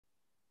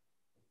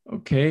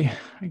Okay,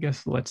 I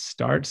guess let's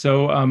start.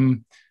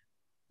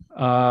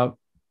 Uh,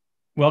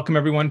 welcome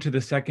everyone to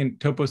the second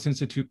Topos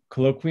Institute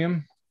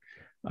Colloquium.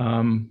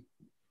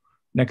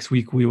 Next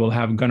week, we will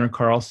have Gunnar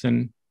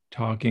Carlson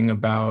talking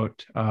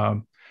about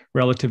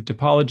relative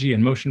topology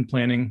and motion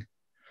planning.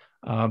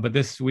 But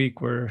this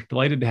week, we're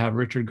delighted to have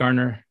Richard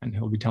Garner, and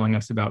he'll be telling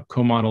us about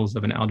comodels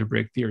of an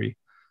algebraic theory.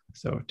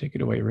 So take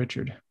it away,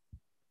 Richard.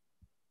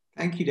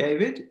 Thank you,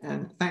 David,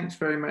 and thanks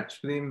very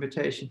much for the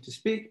invitation to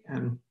speak.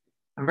 And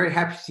I'm very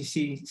happy to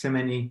see so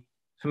many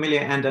familiar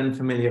and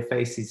unfamiliar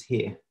faces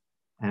here.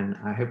 And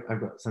I hope I've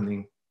got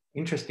something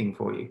interesting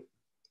for you.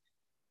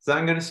 So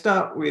I'm going to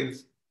start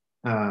with,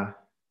 quite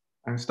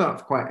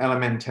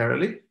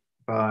elementarily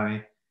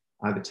by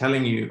either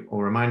telling you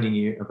or reminding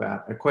you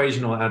about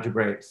equational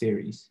algebraic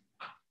theories.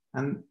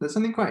 And there's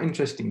something quite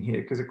interesting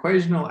here because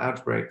equational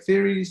algebraic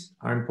theories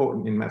are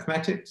important in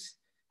mathematics,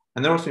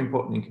 and they're also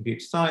important in computer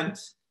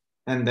science,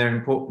 and they're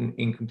important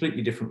in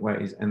completely different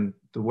ways, and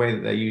the way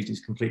that they're used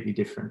is completely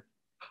different.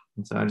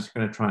 And so I'm just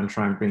going to try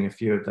and bring a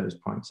few of those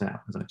points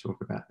out as I talk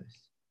about this.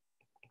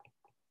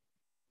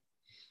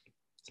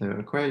 So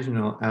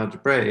equational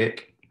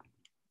algebraic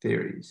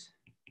theories.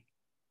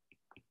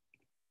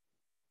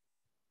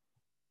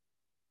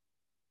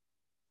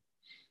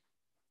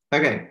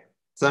 Okay,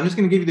 so I'm just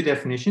going to give you the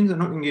definitions. I'm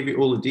not going to give you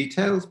all the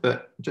details,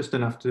 but just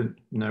enough to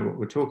know what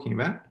we're talking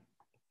about.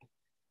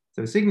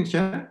 So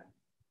signature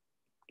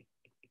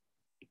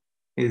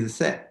is a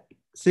set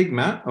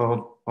sigma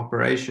of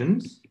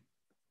operations,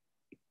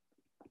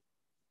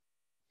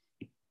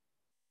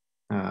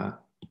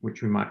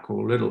 which we might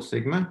call little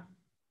sigma.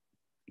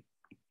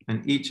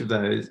 And each of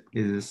those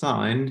is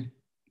assigned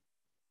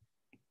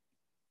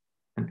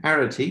an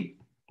arity,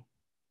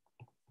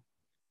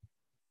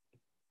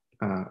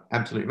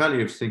 absolute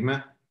value of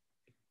sigma.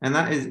 And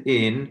that is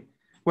in,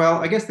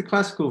 well, I guess the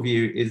classical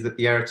view is that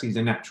the arity is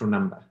a natural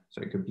number.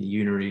 So it could be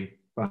unary,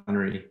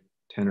 binary,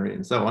 ternary,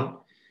 and so on.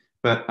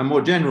 But a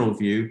more general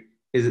view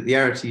is that the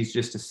arity is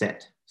just a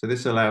set. So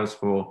this allows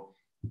for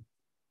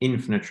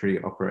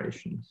infinitary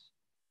operations.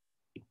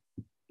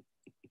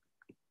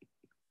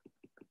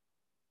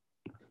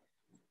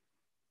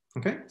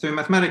 Okay, so in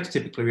mathematics,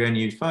 typically we only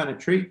use finite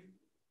tree,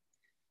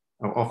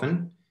 or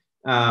often,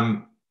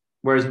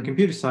 whereas in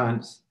computer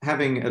science,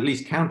 having at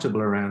least countable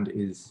around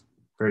is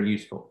very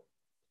useful.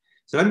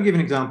 So let me give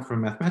an example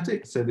from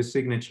mathematics. So the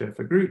signature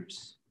for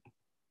groups,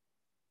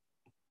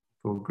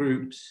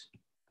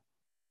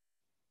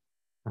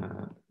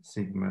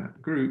 sigma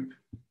group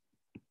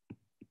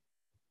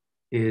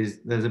is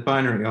there's a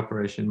binary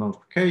operation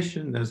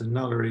multiplication, there's a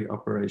nullary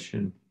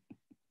operation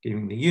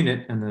giving the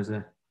unit, and there's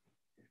a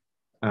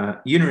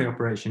unary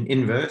operation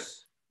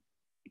inverse.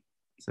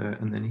 So,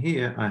 and then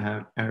here I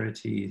have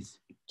arities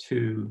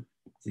 2,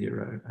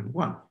 0, and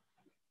 1.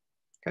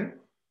 Okay.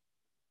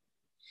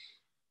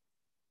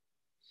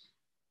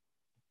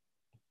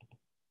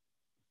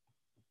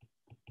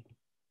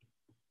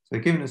 So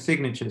given a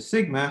signature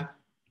sigma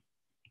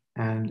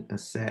and a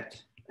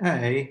set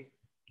A,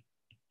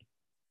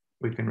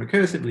 we can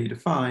recursively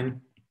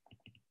define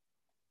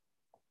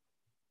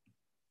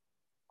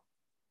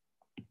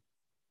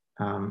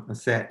a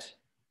set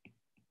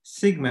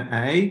sigma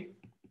A,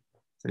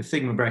 so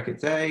sigma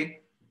brackets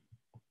A,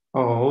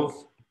 of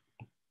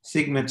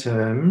sigma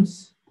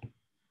terms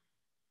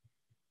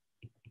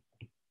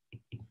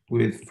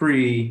with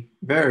free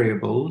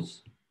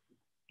variables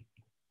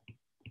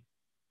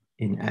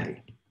in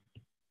A.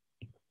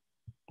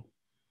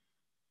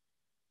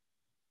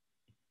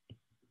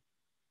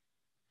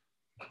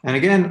 And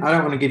again, I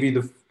don't want to give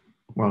you the,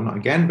 well, not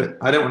again, but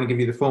I don't want to give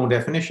you the formal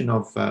definition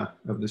of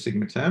the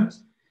sigma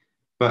terms.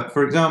 But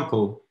for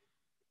example,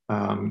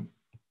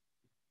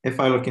 if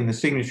I look in the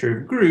signature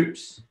of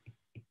groups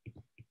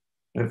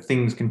of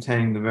things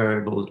containing the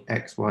variables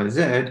x, y,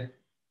 z,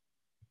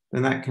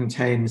 then that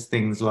contains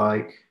things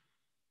like,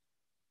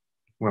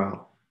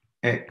 well,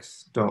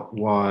 x dot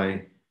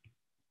y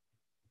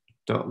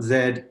dot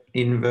z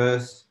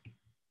inverse,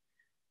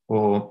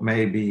 or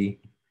maybe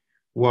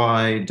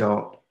y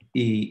dot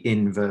e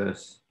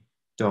inverse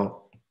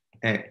dot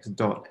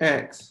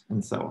x,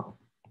 and so on.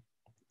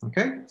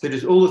 Okay, so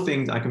just all the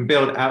things I can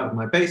build out of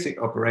my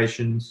basic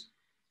operations,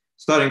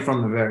 starting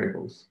from the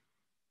variables.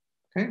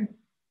 Okay.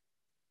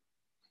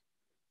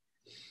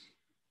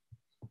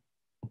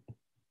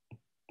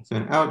 So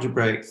in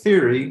algebraic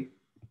theory,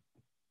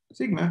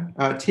 sigma,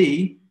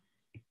 T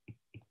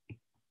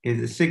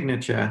is a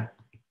signature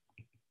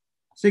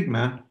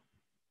sigma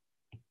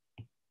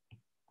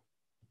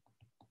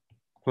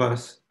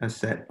plus a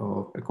set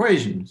of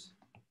equations.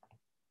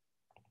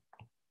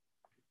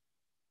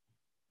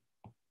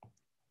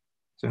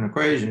 So an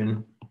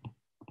equation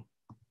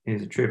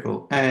is a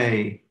triple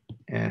A,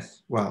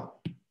 S,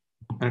 well,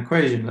 an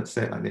equation, let's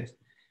say it like this.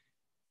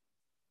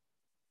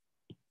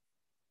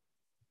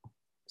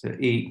 So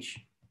each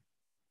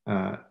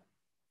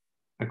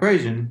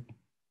equation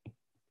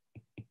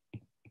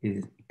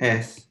is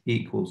S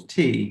equals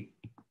T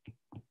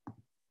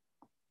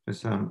for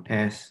some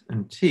S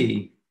and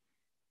T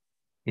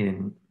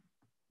in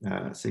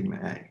sigma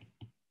A.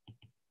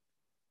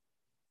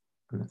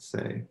 let's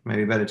say,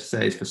 maybe better to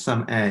say is for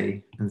some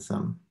A and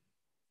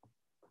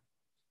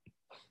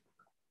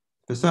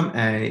for some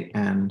A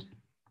and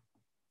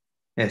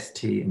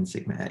ST and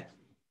sigma A.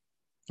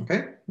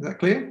 Okay, is that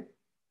clear?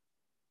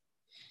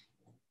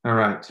 All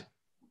right.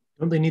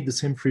 Don't they need the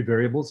same free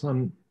variables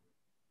on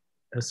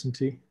S and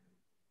T?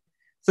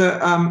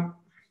 So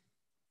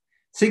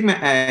sigma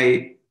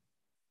A,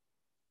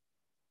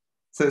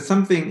 so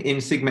something in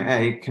sigma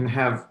A can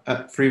have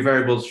free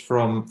variables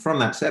from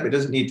that set, but it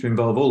doesn't need to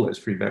involve all those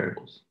free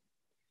variables.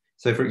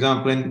 So for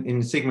example,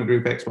 in sigma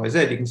group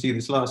XYZ, you can see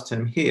this last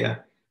term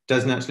here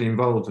doesn't actually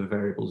involve the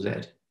variable Z.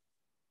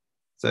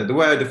 So the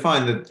way I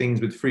define the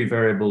things with free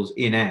variables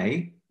in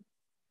A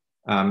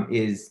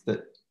is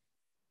that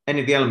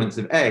any of the elements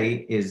of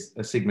A is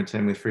a sigma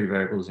term with free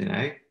variables in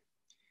A.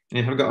 And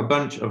if I've got a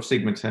bunch of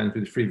sigma terms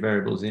with free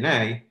variables in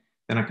A,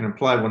 then I can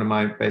apply one of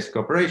my basic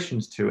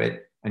operations to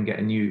it and get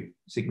a new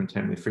sigma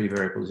term with free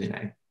variables in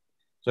A.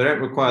 So I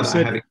don't require that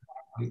I have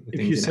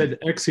if you said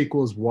X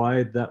equals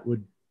Y, that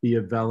would be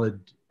a valid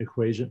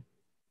equation.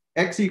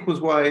 X equals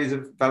Y is a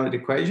valid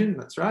equation,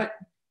 that's right.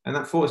 And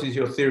that forces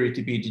your theory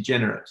to be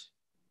degenerate.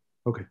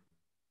 Okay.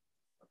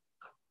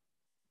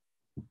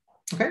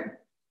 Okay,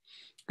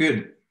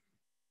 good.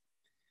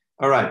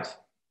 All right.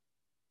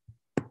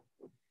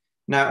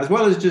 Now, as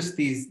well as just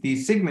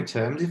these sigma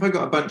terms, if I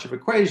got a bunch of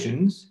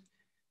equations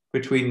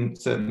between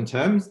certain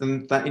terms,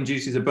 then that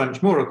induces a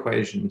bunch more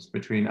equations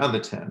between other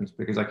terms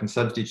because I can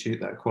substitute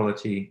that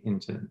equality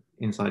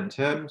inside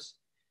terms.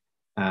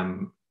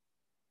 And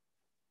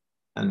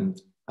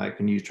I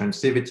can use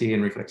transitivity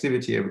and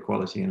reflexivity of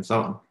equality and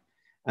so on.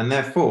 And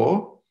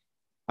therefore,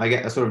 I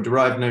get a sort of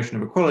derived notion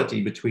of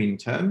equality between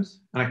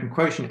terms, and I can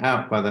quotient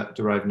out by that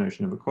derived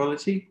notion of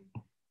equality.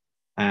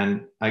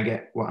 And I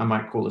get what I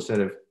might call a set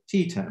of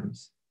T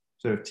terms.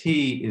 So if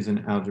T is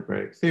an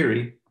algebraic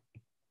theory,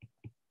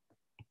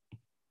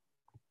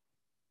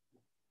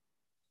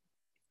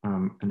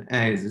 and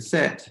A is a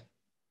set,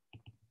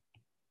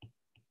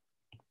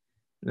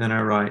 then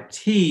I write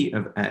T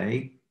of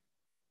A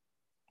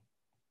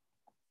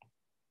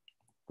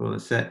for the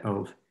set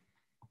of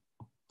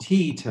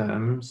T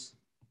terms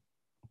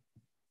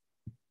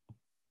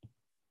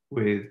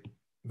with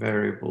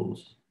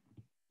variables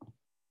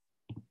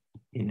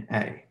in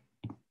A.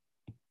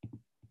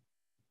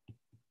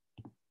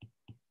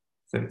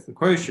 So it's the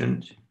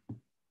quotient.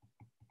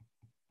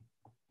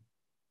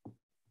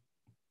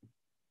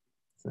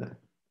 So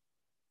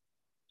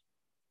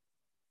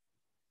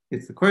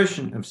it's the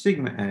quotient of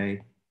sigma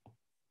A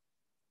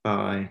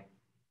by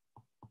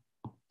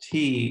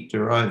T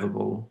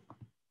derivable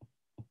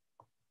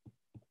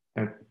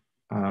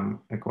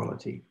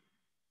equality.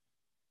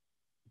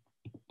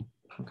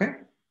 Okay.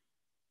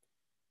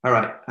 All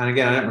right. And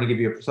again, I don't want to give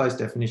you a precise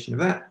definition of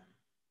that.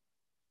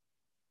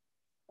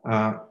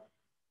 All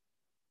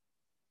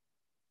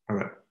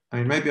right. I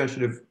mean, maybe I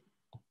should have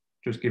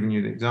just given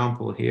you the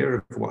example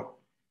here of what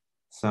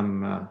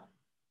some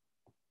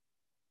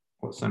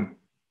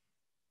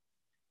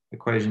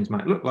equations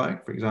might look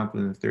like, for example,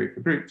 in the theory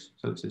for groups.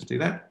 So let's just do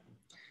that.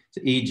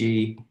 So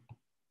e.g.,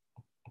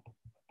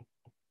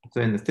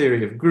 so in the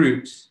theory of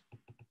groups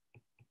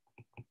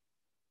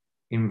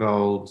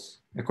involves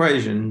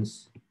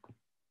equations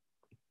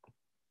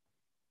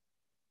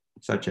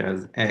such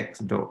as x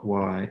dot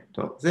y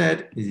dot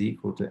z is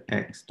equal to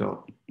x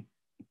dot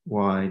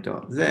y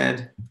dot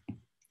z,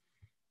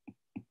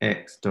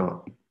 x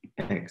dot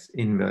x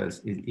inverse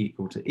is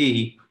equal to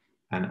e,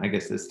 and I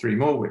guess there's three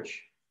more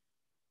which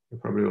you're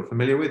probably all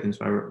familiar with, and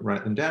so I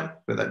write them down,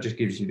 but that just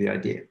gives you the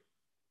idea.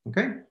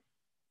 Okay.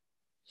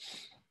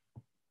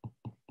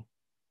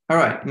 All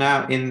right,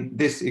 now in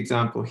this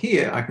example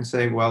here, I can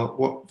say, well,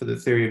 what for the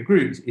theory of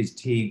groups is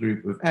T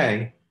group of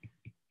A,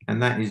 and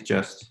that is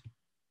just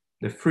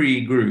the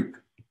free group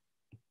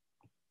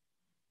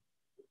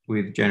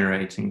with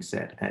generating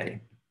set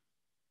A.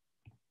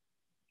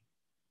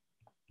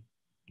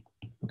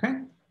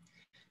 Okay,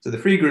 so the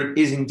free group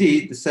is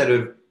indeed the set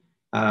of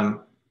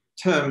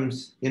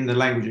terms in the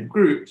language of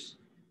groups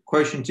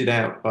quotiented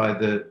out by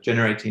the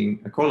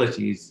generating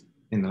equalities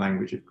in the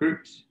language of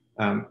groups,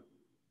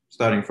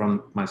 starting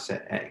from my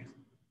set A.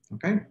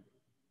 Okay.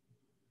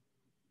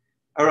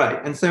 All right,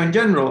 and so in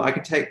general, I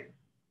could take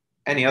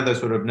any other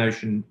sort of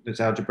notion that's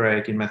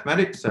algebraic in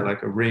mathematics, so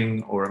like a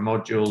ring or a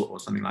module or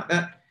something like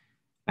that,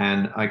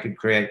 and I could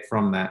create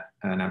from that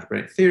an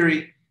algebraic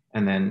theory,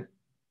 and then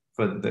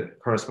for the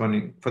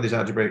corresponding, for this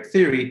algebraic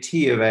theory,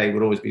 T of A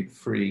would always be the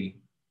free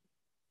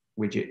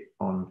widget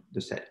on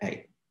the set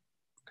A.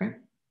 Okay.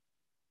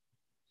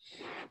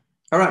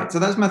 All right, so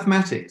that's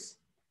mathematics.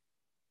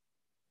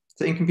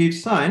 So in computer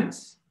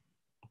science,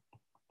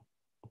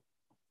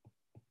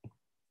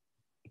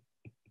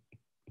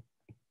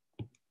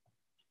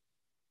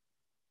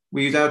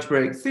 we use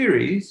algebraic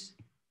theories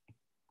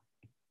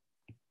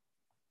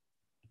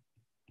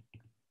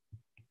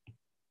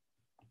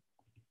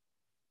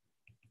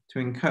to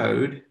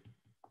encode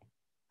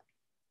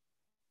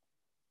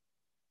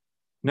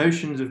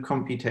notions of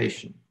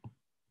computation.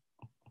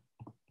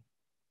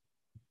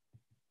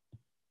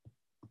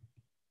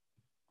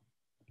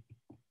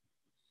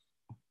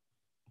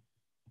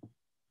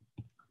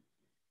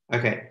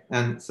 Okay,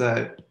 and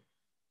so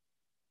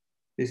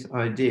this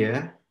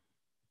idea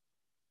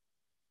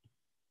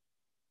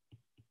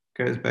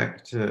goes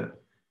back to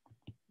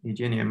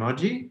Eugenio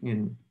Moggi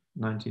in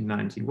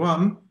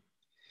 1991.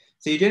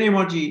 So Eugenio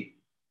Moggi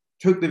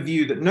took the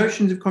view that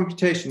notions of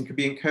computation could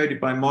be encoded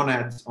by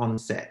monads on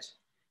set.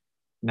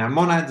 Now,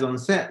 monads on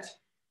set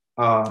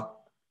are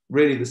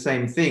really the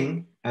same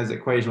thing as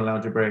equational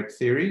algebraic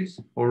theories,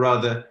 or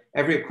rather,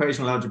 every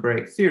equational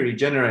algebraic theory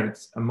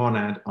generates a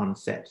monad on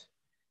set.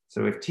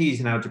 So if T is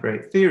an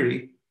algebraic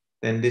theory,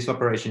 then this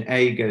operation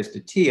A goes to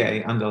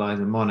TA underlies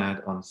a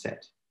monad on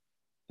set.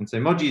 And so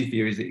Moggi's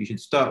view is that you should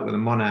start with a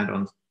monad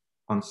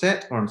on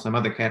set or on some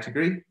other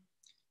category.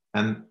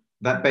 And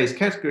that base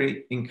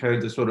category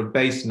encodes a sort of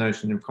base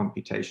notion of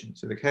computation.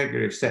 So the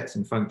category of sets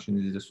and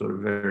functions is a sort of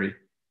very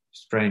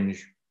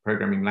strange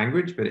programming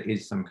language, but it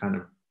is some kind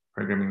of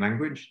programming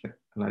language that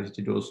allows you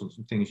to do all sorts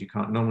of things you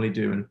can't normally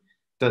do and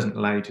doesn't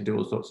allow you to do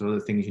all sorts of other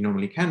things you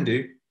normally can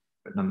do,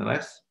 but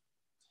nonetheless.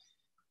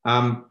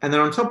 And then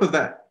on top of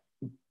that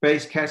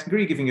base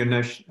category, giving you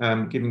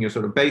a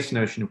sort of base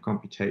notion of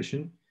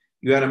computation,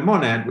 you add a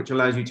monad, which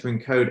allows you to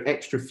encode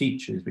extra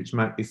features, which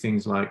might be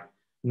things like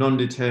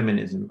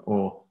non-determinism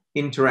or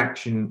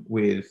interaction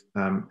with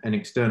an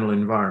external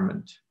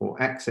environment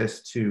or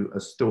access to a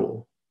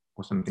store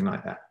or something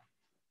like that.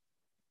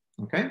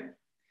 Okay,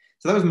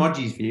 so that was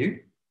Moggi's view.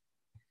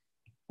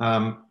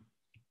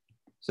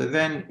 So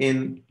then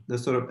in the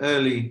sort of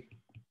early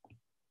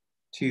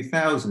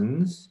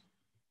 2000s,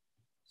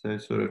 so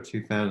sort of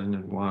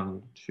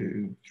 2001,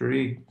 2,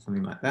 3,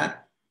 something like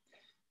that,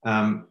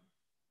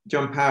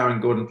 John Power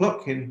and Gordon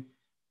Plotkin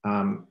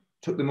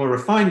took the more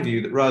refined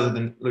view that rather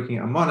than looking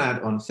at a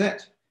monad on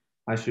set,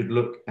 I should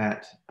look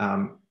at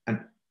an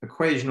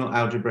equational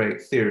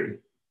algebraic theory.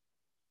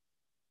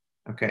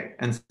 Okay,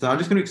 and so I'm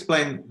just going to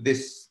explain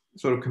this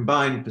sort of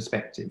combined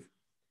perspective.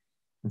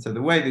 And so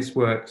the way this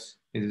works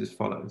is as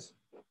follows.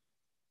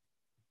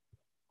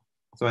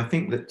 So I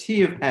think that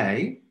T of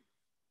A,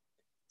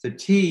 so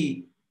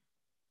T,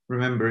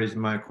 remember, is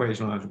my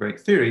equational algebraic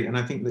theory, and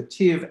I think that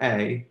T of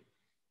A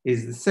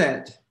is the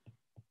set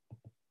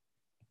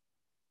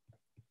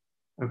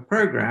of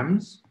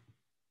programs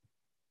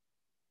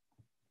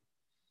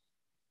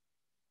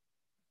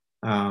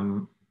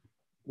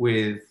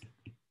with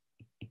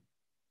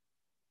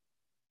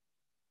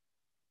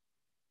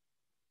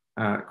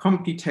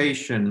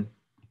computation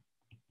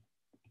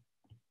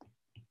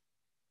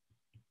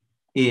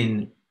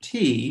in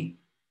T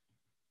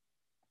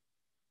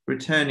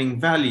returning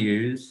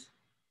values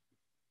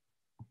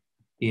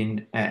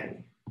in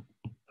A.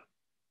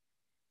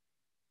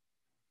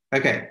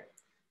 Okay,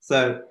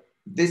 so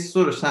this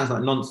sort of sounds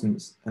like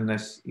nonsense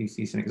unless you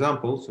see some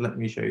examples. So let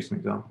me show you some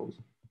examples.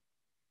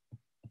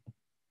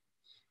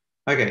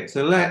 Okay,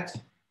 so let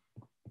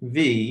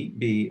V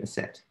be a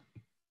set.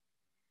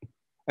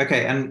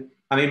 Okay, and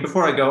I mean,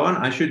 before I go on,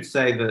 I should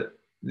say that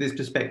this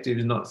perspective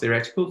is not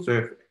theoretical. So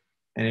if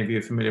any of you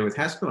are familiar with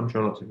Haskell, I'm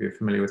sure lots of you are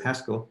familiar with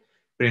Haskell,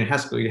 but in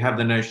Haskell, you have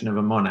the notion of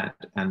a monad,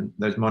 and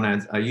those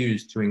monads are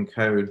used to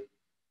encode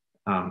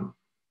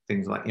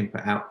things like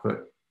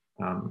input-output,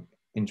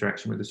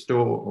 interaction with the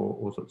store, or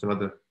all sorts of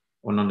other,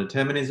 or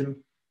non-determinism.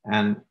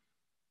 And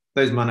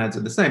those monads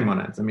are the same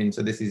monads. I mean,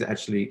 so this is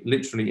actually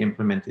literally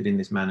implemented in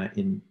this manner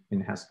in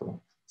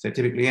Haskell. So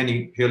typically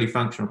any purely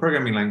functional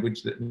programming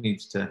language that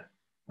needs to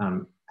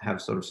have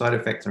sort of side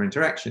effects or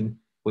interaction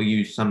will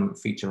use some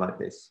feature like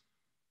this.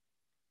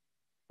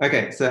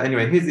 Okay, so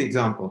anyway, here's the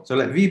example. So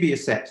let V be a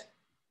set.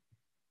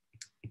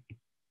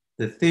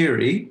 The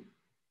theory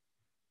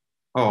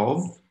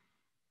of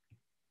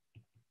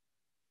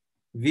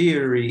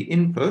Vieri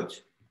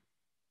input,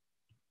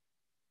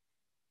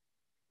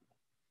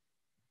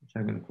 which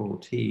I'm going to call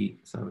T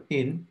sub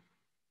in,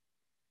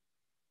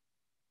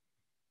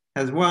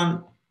 has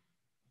one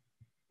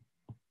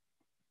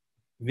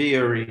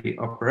Vieri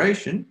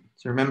operation.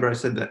 So remember I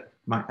said that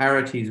my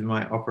arities of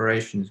my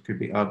operations could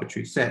be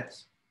arbitrary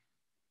sets.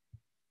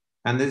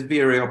 And this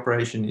Vieri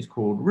operation is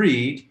called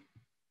read,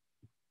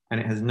 and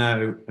it has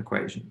no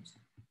equations.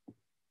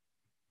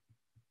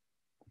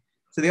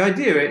 So the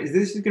idea is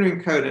this is going to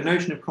encode a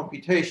notion of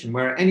computation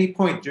where at any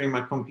point during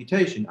my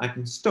computation, I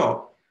can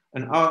stop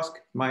and ask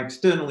my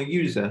external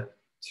user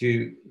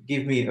to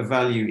give me a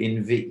value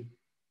in V.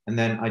 And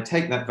then I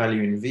take that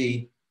value in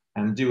V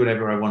and do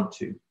whatever I want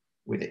to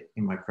with it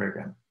in my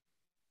program.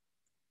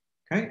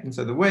 Okay, and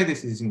so the way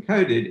this is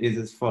encoded is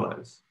as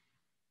follows.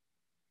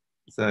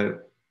 So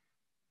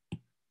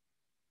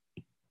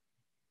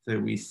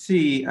we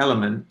see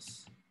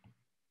elements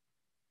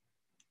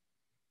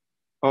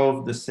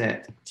of the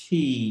set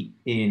T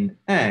in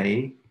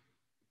A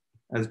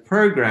as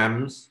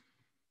programs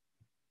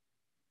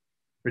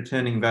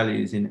returning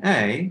values in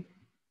A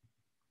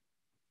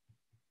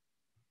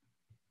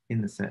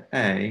in the set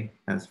A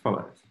as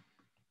follows.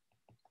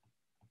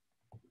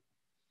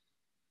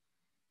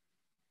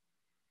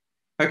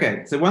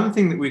 Okay, so one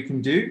thing that we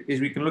can do is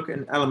we can look at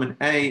an element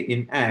A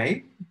in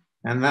A,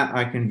 and that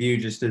I can view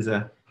just as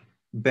a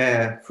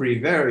bare free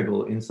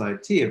variable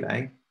inside T of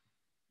A.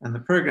 And the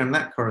program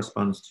that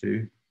corresponds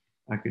to,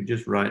 I could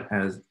just write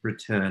as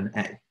return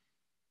A.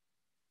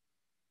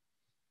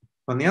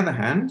 On the other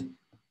hand,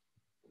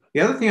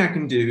 the other thing I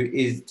can do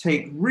is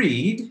take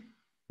read,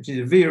 which is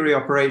a VRE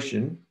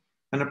operation,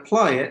 and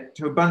apply it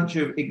to a bunch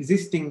of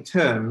existing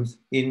terms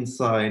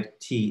inside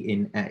T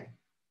in A.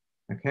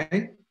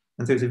 Okay?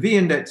 And so it's a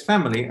V-index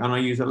family, and I'll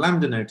use a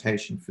lambda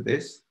notation for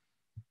this.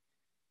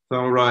 So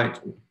I'll write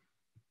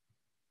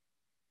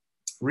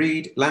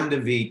read lambda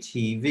v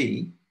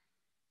TV.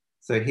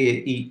 So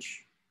here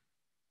each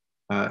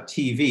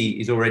TV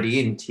is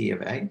already in T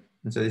of A.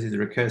 And so this is a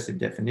recursive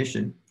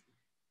definition.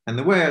 And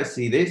the way I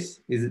see this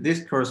is that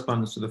this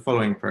corresponds to the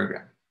following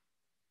program.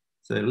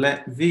 So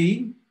let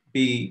V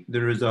be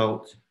the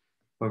result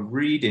of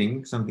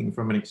reading something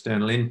from an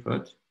external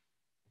input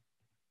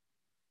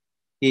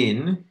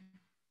in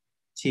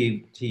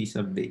T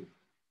sub V.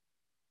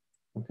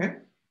 Okay?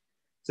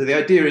 So the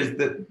idea is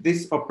that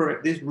this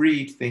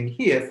read thing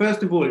here,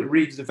 first of all, it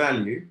reads the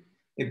value,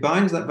 it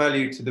binds that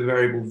value to the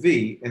variable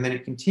V, and then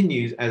it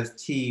continues as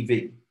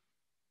TV.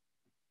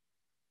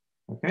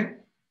 Okay?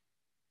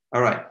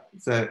 All right,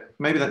 so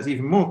maybe that's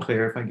even more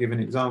clear if I give an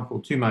example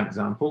to my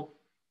example.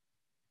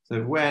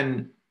 So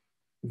when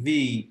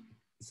V,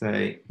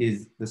 say,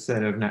 is the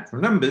set of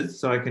natural numbers,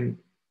 so I can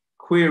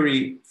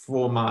query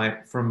from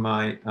my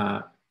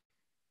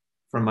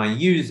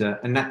user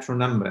a natural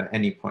number at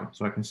any point.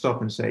 So I can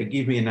stop and say,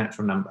 give me a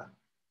natural number.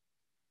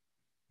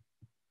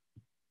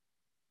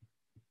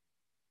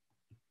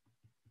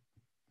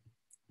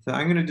 So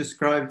I'm going to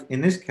describe,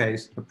 in this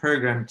case, a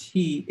program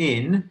T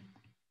in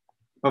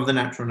of the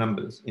natural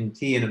numbers, in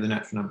T in of the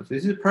natural numbers. So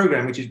this is a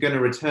program which is going to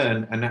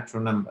return a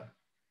natural number,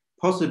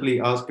 possibly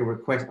ask a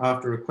request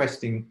after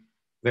requesting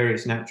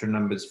various natural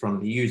numbers from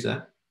the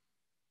user.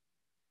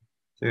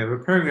 So we have a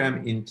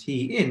program in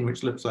T in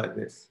which looks like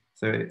this.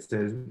 So it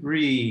says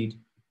read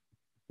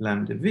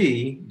lambda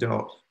v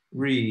dot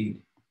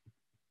read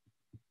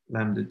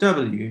lambda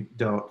w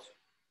dot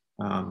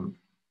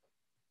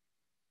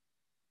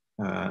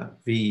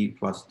v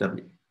plus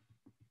w.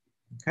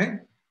 Okay,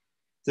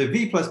 so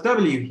v plus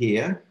w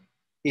here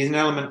is an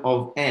element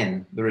of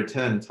n, the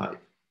return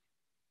type.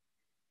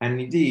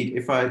 And indeed,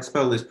 if I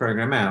spell this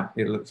program out,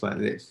 it looks like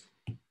this.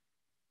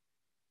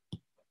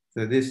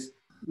 So this.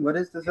 What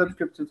is the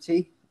subscript of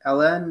T?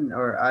 ln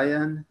or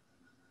in?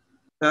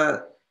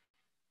 That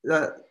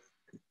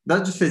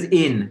just says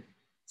in.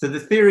 So the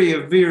theory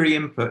of VRE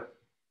input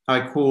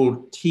I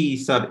called T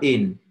sub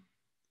in.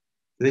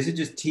 So this is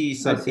just T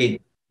sub in.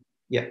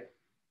 Yeah.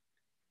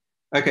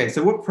 Okay,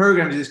 so what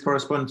program does this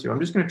correspond to? I'm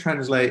just going to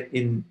translate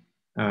in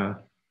the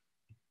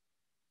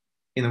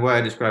way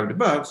I described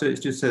above. So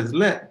it just says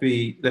let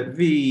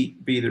V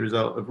be the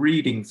result of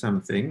reading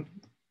something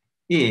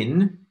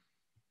in,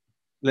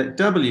 let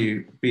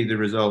W be the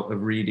result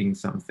of reading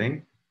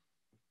something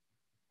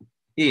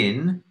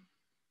in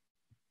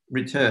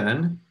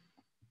return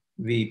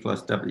V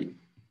plus W.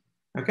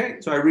 Okay,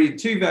 so I read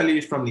two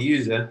values from the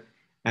user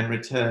and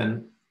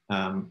return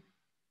their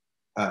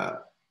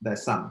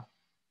sum.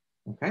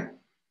 Okay,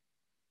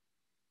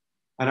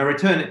 and I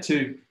return it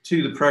to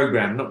the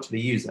program, not to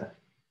the user.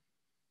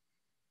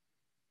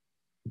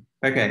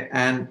 Okay,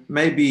 and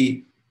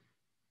maybe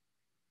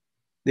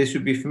this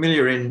would be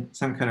familiar in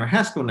some kind of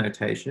Haskell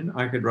notation.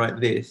 I could write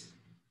this: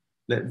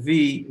 let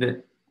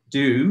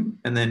do,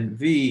 and then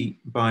V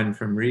bind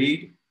from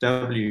read,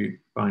 W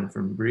bind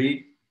from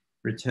read,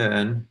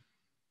 return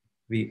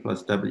V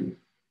plus W.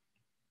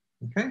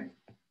 Okay,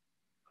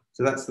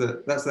 so that's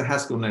the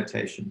Haskell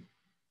notation.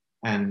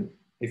 And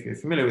if you're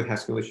familiar with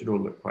Haskell, it should all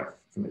look quite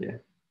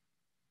familiar.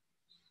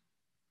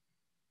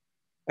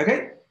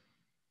 Okay,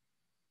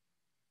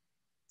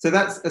 so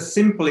that's a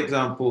simple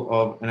example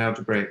of an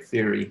algebraic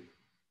theory.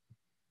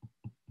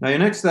 Now you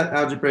notice that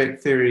algebraic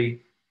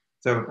theory,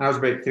 so an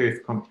algebraic theory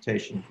for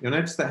computation. You'll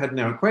notice that had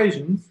no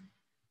equations.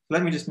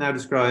 Let me just now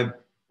describe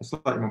a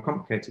slightly more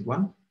complicated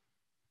one.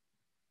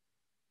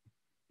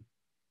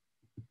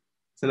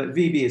 So let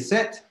V be a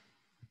set.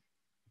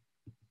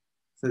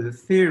 So the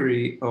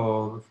theory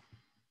of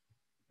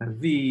a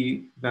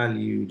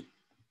V-valued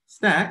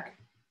stack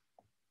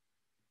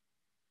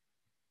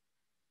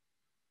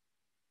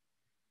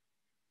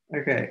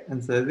okay,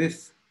 and so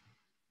this,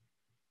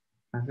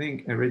 I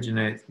think,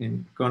 originates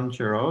in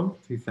Goncharov,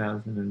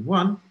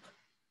 2001,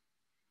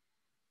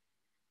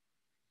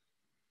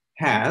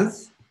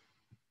 has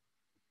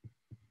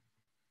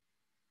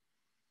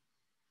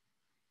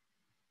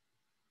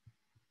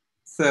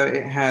so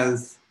it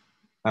has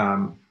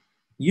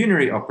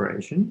unary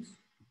operations,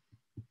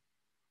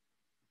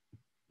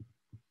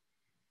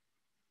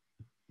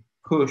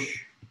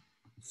 push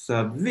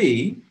sub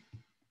V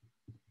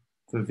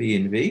for V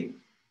and V.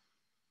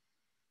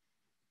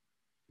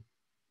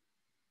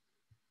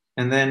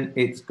 And then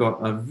it's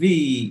got a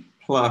V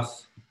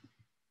plus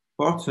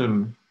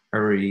bottom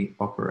array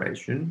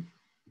operation,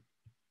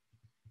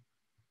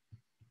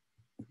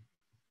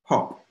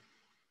 pop.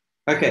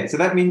 Okay, so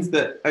that means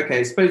that,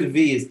 okay, suppose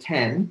V is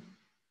 10.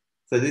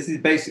 So this is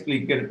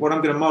basically what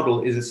I'm going to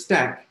model is a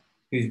stack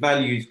whose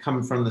values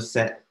come from the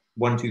set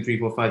 1, 2, 3,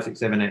 4, 5, 6,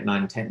 7, 8,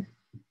 9, 10.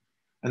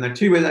 And there are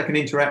two ways I can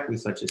interact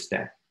with such a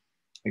stack.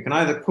 I can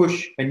either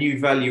push a new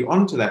value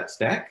onto that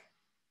stack,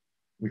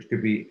 which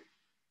could be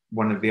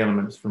one of the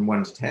elements from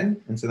 1 to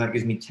 10. And so that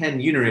gives me 10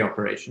 unary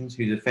operations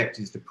whose effect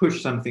is to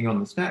push something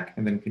on the stack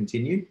and then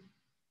continue.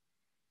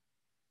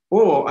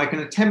 Or I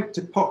can attempt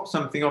to pop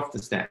something off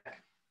the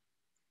stack.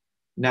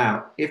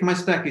 Now, if my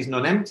stack is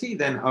non-empty,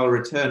 then I'll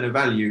return a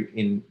value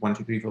in 1,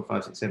 2, 3, 4,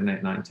 5, 6, 7,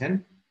 8, 9,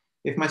 10.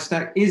 If my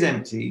stack is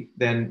empty,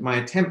 then my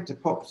attempt to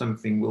pop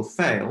something will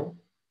fail.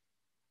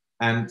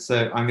 And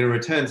so I'm going to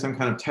return some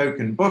kind of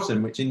token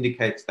bottom, which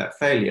indicates that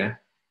failure.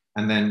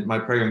 And then my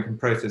program can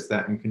process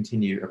that and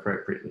continue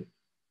appropriately.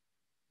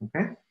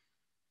 Okay?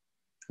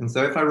 And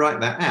so if I write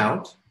that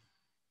out,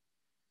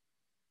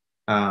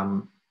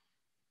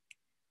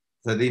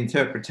 so the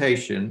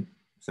interpretation,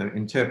 so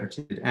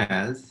interpreted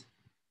as,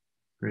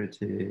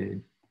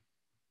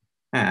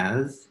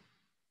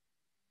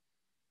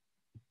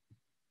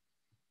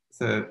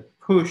 so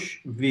push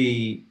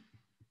v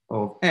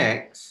of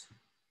x.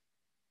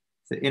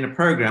 So in a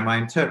program, I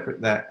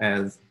interpret that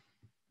as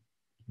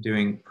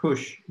doing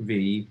push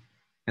v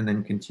and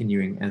then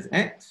continuing as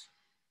x.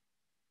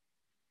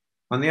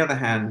 On the other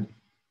hand,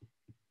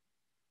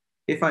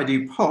 if I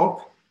do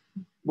pop,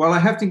 well, I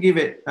have to give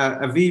it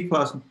a v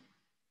plus,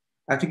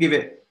 I have to give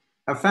it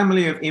a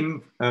family of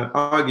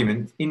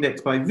arguments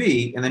indexed by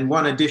v and then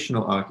one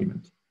additional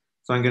argument.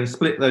 So I'm going to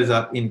split those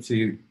up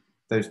into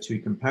those two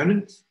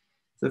components.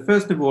 So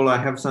first of all, I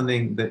have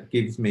something that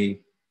gives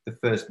me the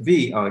first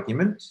v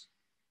argument,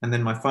 and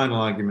then my final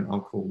argument I'll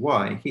call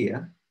y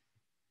here.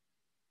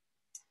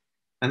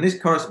 And this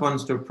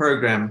corresponds to a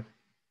program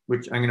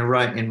which I'm going to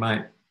write in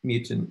my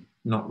mutant,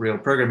 not real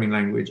programming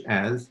language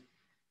as,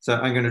 so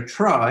I'm going to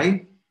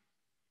try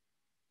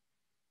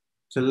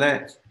to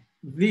let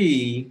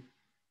v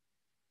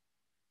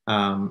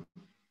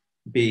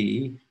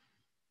be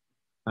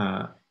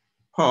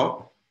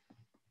pop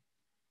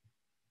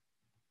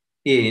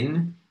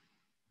in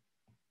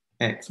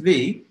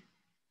xv.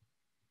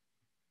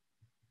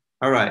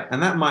 All right,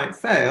 and that might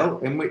fail,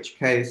 in which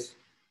case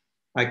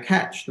I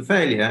catch the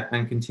failure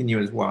and continue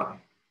as y.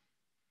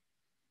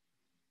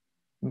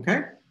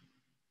 Okay?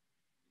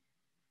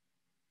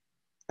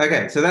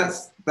 Okay, so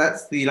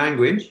that's the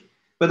language.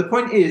 But the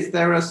point is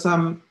there are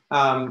some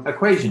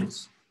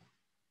equations.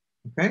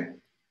 Okay?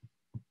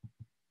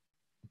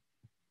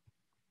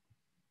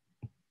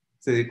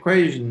 So the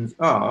equations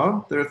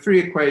are, there are three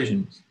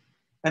equations.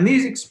 And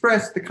these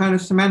express the kind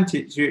of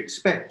semantics you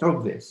expect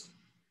of this.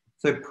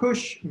 So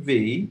push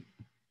v,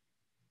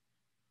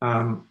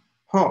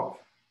 pop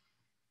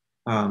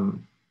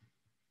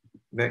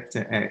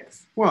vector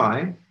x,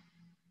 y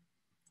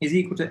is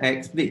equal to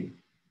xv.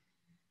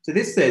 So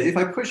this says if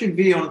I push a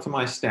v onto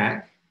my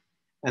stack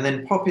and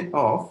then pop it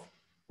off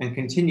and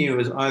continue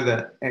as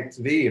either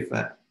xv if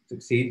that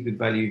succeeds with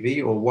value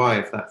v or y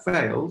if that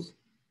fails,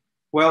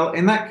 well,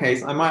 in that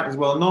case, I might as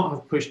well not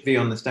have pushed v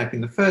on the stack in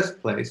the first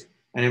place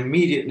and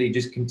immediately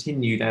just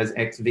continued as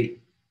xv.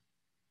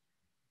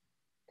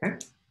 Okay?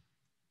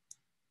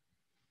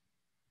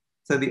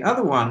 So the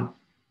other one,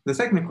 the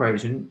second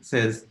equation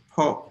says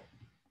pop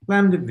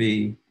lambda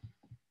v,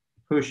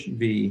 push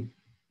v,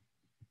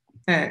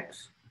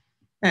 x,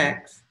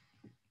 x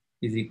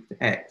is equal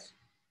to x.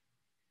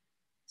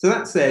 So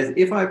that says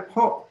if I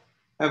pop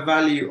a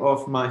value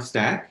off my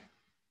stack,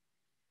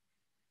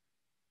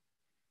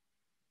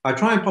 I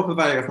try and pop a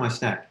value off my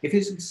stack. If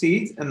it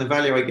succeeds and the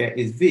value I get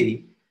is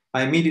v,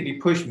 I immediately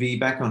push v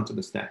back onto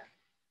the stack.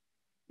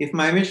 If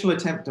my initial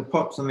attempt to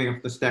pop something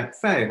off the stack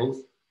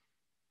fails,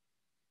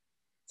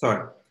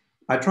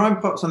 I try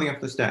and pop something off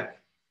the stack.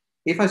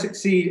 If I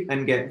succeed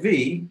and get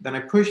v, then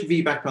I push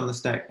v back on the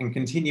stack and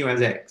continue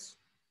as x.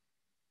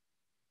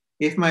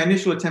 If my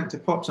initial attempt to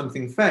pop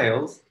something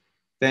fails,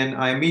 then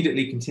I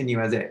immediately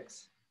continue as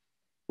x.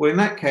 Well, in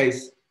that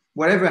case,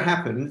 whatever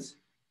happens,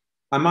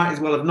 I might as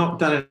well have not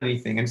done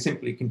anything and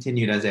simply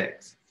continued as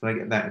x. So I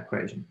get that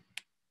equation.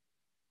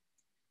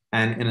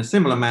 And in a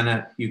similar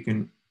manner, you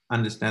can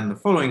understand the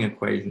following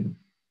equation.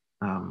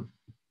 And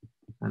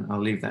I'll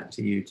leave that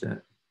to you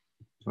to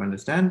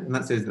understand. And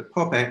that says that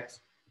pop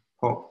x,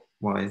 pop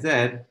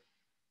yz,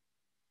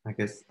 I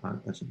guess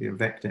that should be a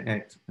vector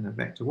x and a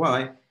vector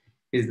y,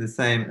 is the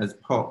same as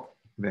pop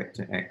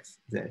vector x,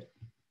 z.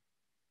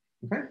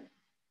 Okay?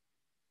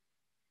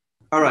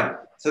 All right,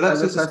 so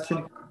that's just a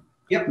question.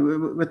 Yep.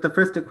 With the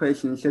first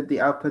equation, should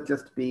the output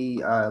just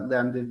be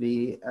lambda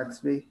v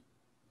xv?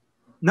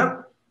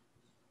 No.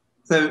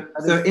 So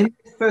in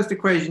the first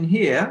equation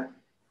here,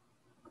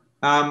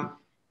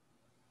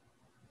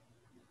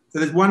 so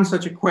there's one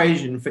such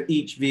equation for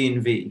each v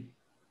and v.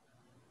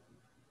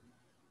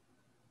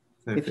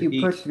 So if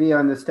you push v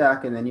on the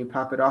stack and then you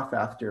pop it off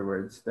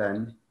afterwards,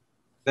 then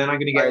I'm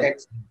going to get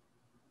x.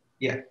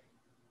 Yeah,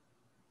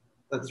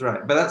 that's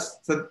right. But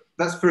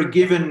that's for a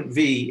given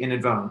v in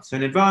advance. So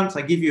in advance,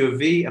 I give you a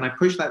v and I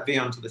push that v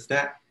onto the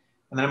stack.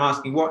 And then I'm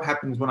asking what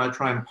happens when I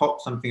try and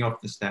pop something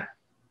off the stack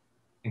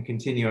and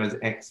continue as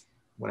x,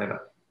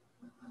 whatever.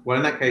 Well,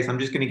 in that case, I'm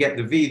just going to get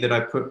the v that I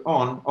put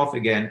on off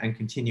again and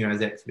continue as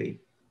xv.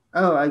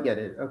 Oh, I get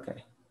it.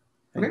 Okay.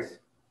 Thanks. Okay,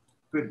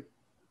 good.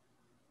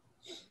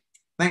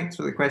 Thanks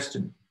for the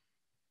question.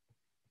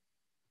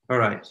 All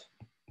right.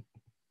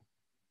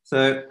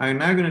 So I'm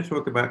now going to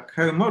talk about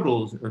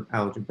co-models of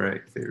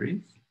algebraic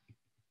theories.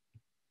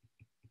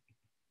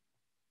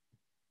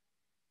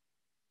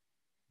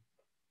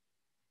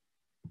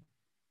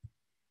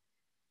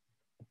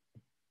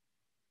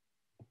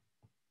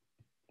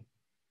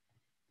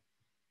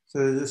 So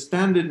there's a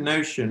standard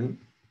notion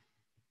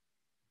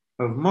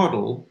of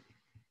model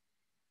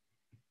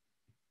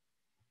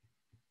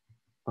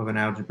of an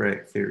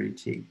algebraic theory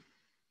T.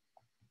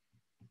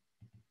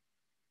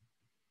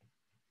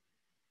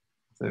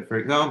 So for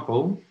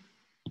example,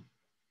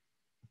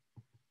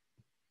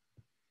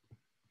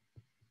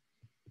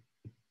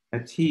 a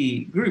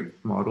T group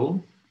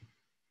model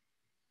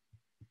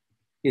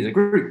is a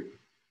group.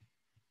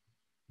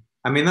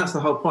 I mean, that's the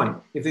whole point.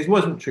 If this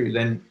wasn't true,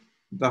 then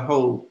the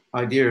whole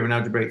idea of an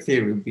algebraic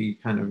theory would be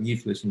kind of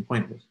useless and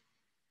pointless.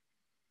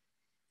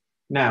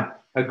 Now,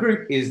 a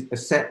group is a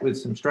set with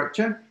some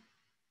structure,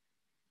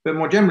 but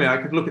more generally,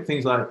 I could look at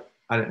things like,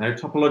 I don't know,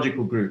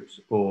 topological groups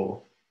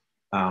or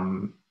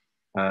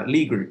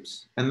Lie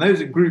groups. And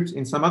those are groups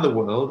in some other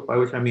world, by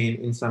which I mean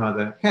in some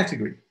other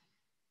category.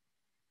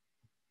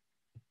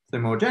 So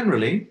more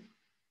generally,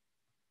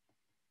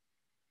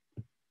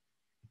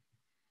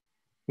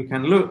 we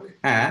can look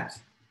at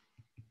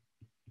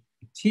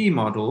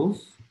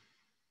T-models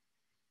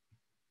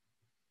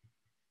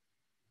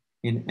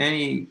in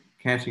any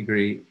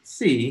category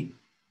C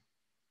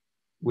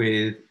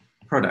with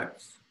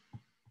products.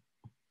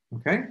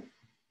 Okay?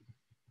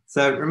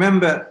 So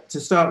remember, to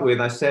start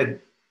with, I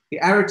said the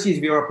arities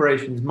of your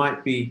operations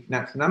might be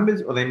natural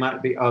numbers or they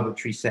might be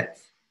arbitrary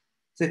sets.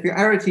 So if your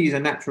arities are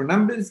natural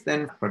numbers,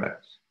 then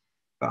products.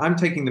 But I'm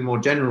taking the more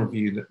general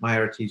view that my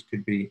arities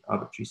could be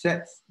arbitrary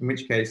sets, in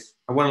which case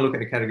I want to look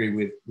at a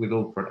category with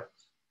all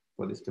products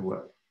for this to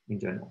work in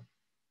general.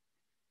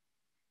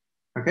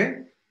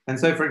 Okay? And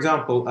so, for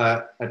example,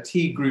 a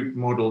T group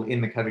model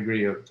in the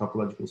category of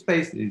topological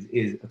space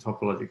is a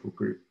topological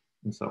group,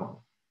 and so on.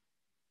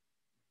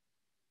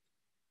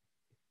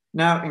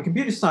 Now, in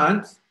computer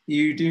science,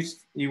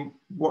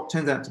 what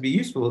turns out to be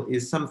useful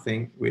is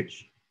something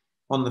which,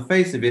 on the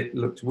face of it,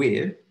 looks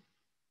weird.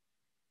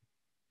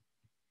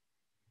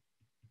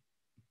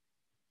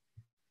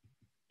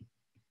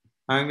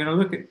 I'm going to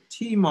look at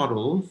T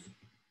models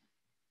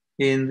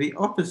in the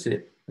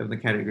opposite of the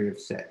category of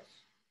sets.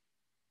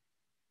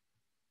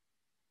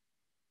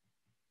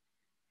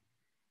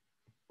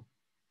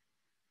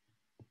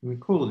 We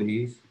call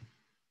these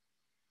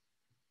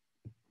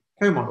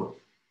co-models.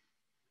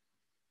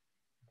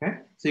 Okay,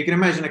 so you can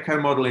imagine a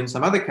co-model in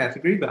some other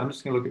category, but I'm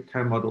just going to look at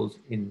co-models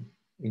in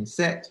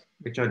set,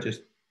 which are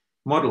just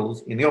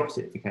models in the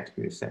opposite of the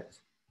category of sets.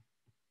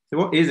 So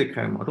what is a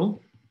co-model?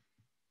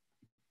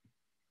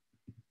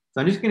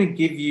 So I'm just going to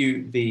give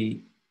you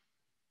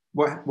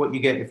what you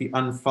get if you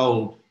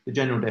unfold the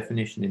general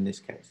definition in this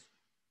case.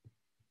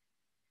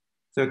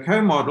 So a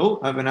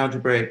co-model of an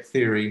algebraic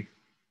theory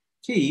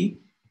T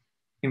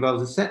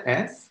involves a set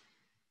S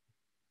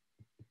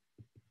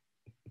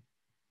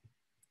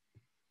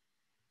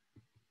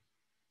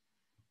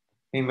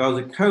involves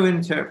a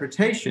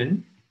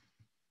co-interpretation,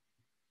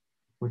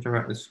 which I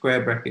write with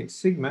square bracket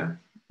sigma,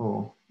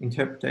 or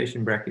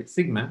interpretation bracket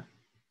sigma,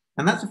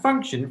 and that's a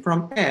function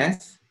from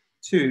S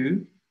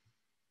to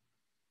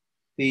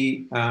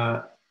the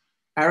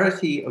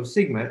arity of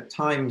sigma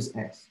times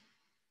S.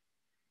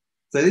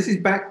 So this is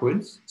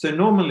backwards. So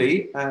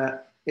normally,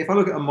 if I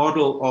look at a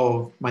model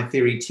of my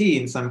theory T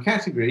in some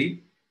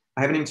category,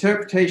 I have an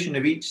interpretation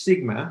of each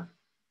sigma,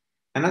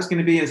 and that's going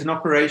to be as an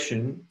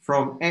operation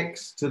from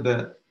X to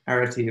the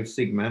arity of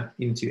sigma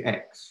into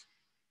X.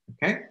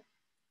 Okay?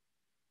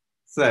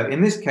 So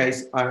in this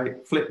case, I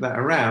flip that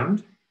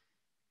around.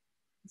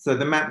 So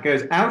the map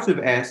goes out of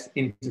S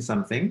into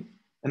something,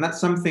 and that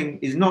something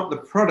is not the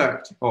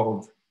product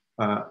of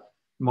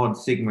mod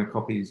sigma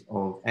copies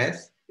of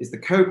S, it's the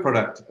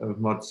co-product of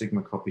mod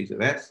sigma copies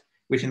of S,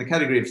 which in the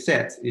category of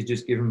sets is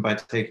just given by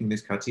taking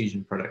this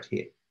Cartesian product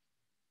here.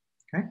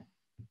 Okay?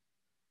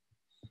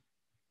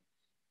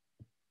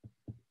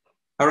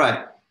 All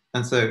right,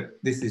 and so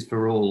this is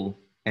for all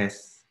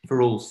S,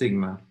 for all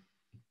sigma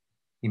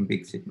in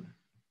big sigma.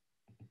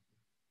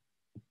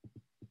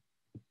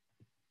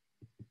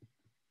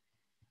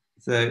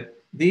 So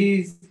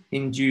these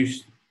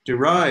induce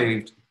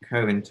derived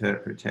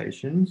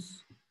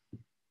co-interpretations,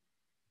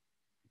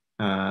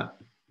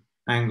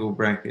 angle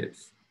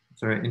brackets,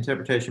 sorry,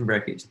 interpretation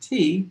brackets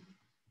T,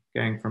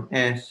 going from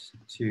S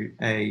to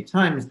A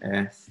times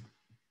S,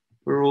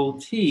 for all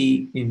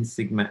T in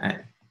sigma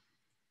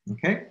A.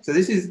 Okay, so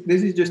this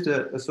is just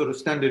a sort of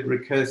standard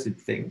recursive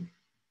thing.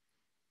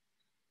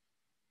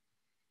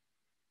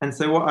 And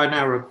so what I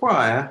now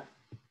require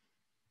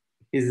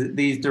is that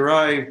these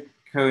derived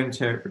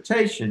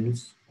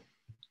co-interpretations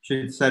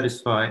should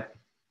satisfy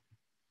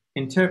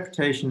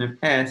interpretation of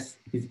S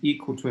is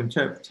equal to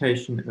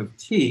interpretation of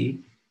T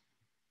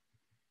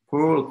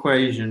for all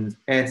equations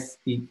S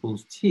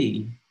equals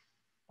T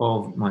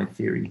of my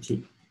theory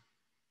T.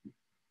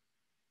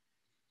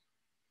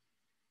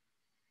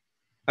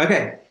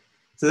 Okay,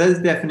 so there's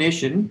the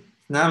definition.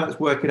 Now let's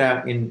work it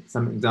out in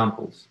some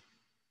examples.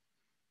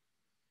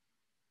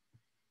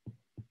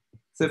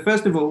 So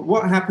first of all,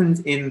 what happens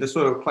in the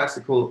sort of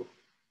classical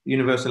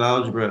universal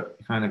algebra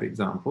kind of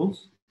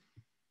examples?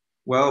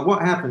 Well,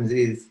 what happens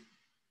is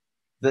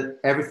that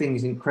everything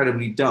is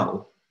incredibly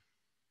dull.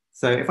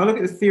 So if I look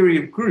at the theory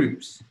of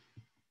groups,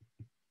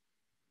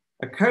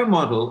 a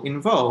co-model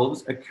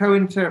involves a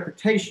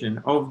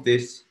co-interpretation of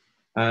this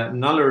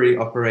nullary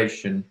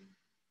operation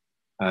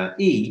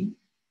E,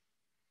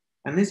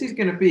 and this is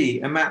going to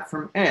be a map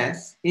from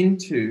S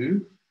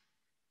into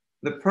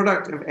the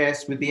product of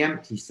S with the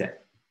empty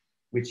set,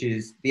 which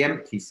is the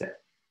empty set.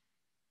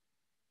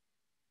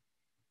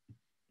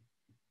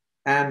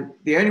 And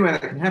the only way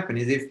that can happen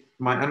is if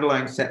my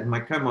underlying set of my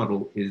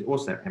co-model is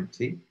also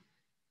empty.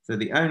 So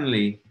the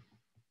only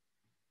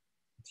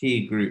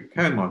T group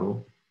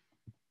co-model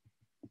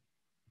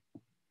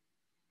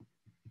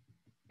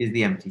is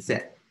the empty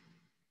set.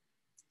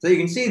 So you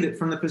can see that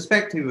from the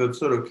perspective of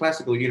sort of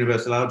classical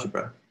universal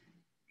algebra,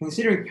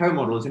 considering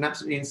co-model is an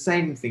absolutely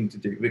insane thing to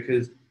do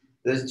because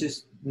there's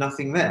just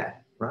nothing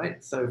there,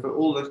 right? So for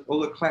all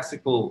the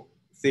classical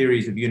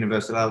theories of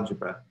universal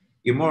algebra,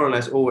 you're more or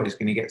less always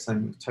going to get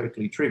something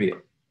totally trivial.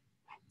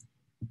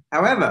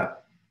 However,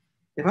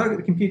 if I look at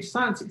the computer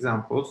science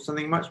examples,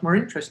 something much more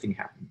interesting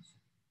happens.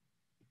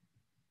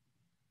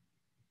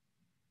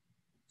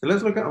 So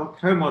let's look at a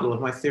co-model of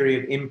my theory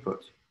of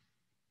input.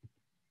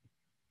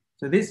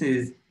 So this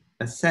is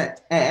a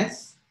set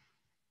S,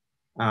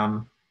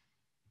 and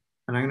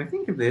I'm going to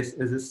think of this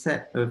as a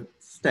set of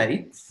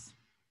states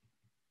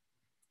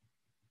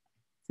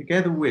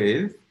together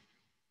with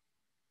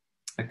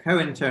a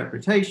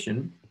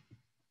co-interpretation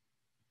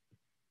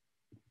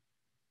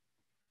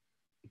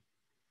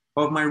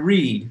of my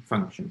read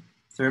function.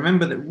 So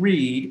remember that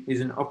read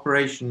is an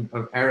operation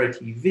of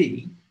arity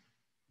V.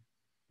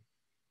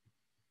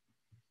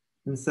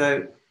 And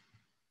so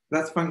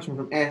that's a function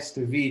from S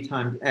to V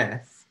times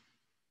S.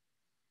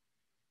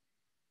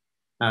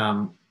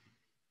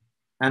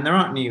 And there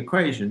aren't any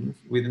equations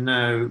with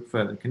no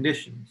further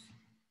conditions.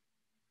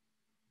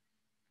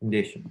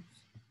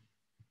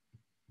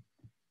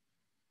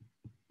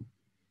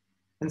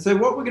 And so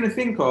what we're going to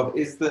think of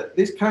is that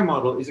this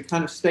co-model is a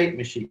kind of state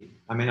machine.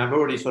 I mean, I've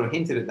already sort of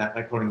hinted at that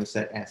by calling the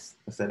set S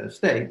a set of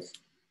states.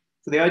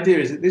 So the idea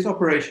is that this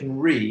operation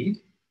read,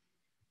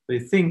 we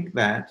think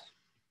that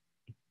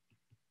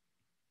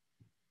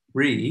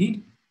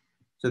read,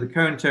 so the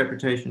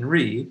co-interpretation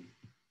read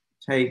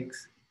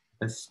takes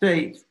a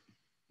state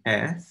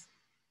S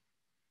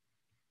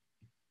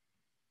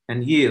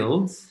and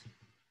yields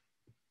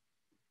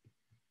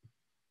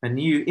a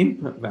new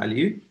input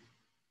value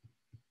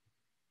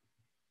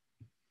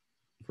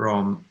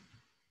from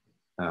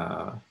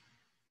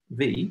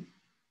V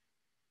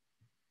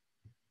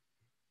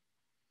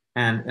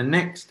and a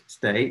next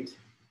state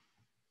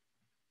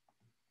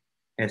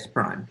S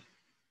prime.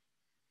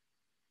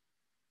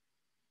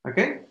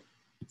 Okay,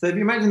 so if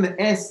you imagine that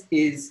S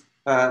is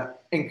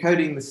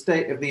encoding the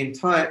state of the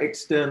entire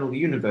external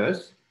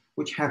universe,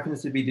 which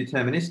happens to be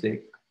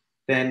deterministic,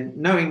 then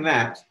knowing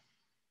that,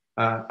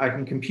 I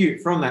can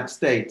compute from that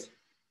state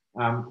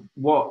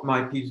what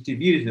my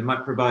putative user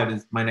might provide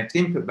as my next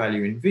input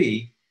value in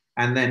V,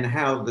 and then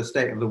how the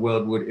state of the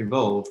world would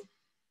evolve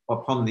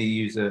upon the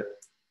user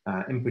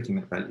inputting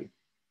that value.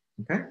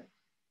 Okay?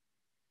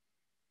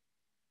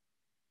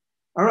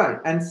 All right,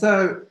 and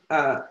so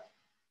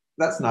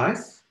that's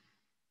nice.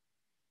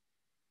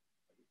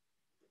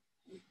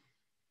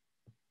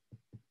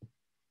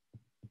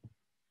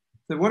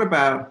 So what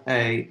about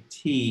a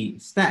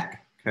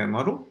T-stack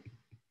co-model?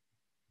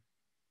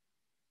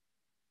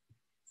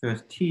 So a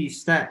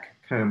T-stack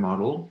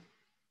co-model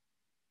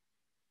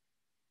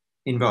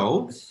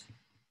involves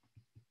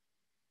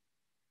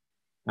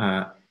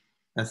a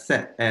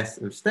set S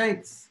of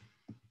states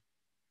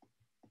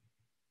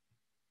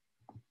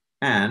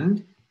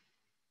and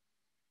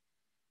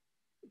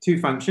two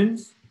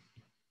functions.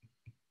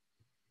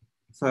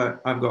 So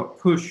I've got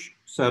push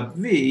sub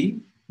V,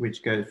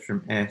 which goes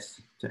from S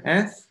to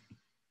S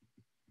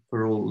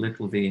for all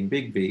little v and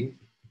big V.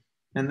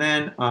 And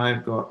then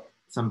I've got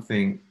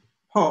something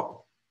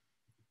pop,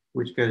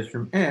 which goes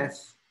from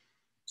S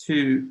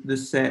to the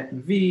set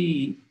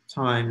V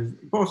times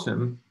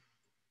bottom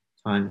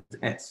times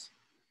S.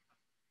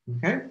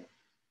 Okay?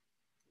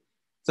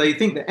 So you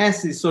think that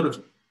S is sort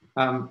of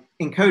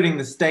encoding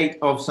the state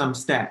of some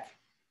stack,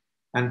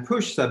 and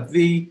push sub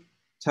V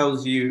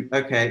tells you,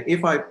 okay,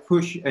 if I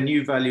push a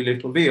new value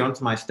little v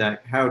onto my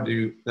stack, how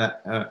does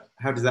that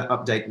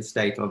update the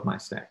state of my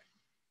stack?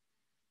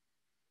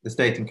 The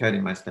state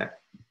encoding my stack.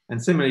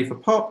 And similarly for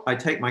pop, I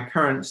take my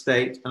current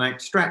state and I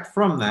extract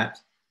from that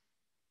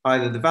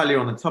either the value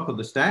on the top of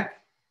the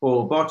stack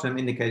or bottom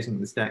indicating that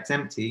the stack's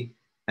empty,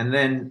 and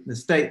then the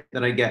state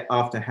that I get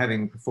after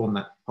having performed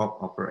that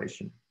pop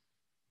operation.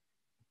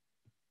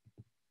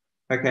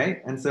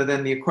 Okay, and so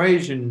then the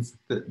equations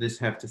that this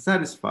have to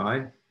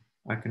satisfy,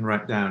 I can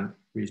write down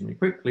reasonably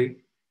quickly.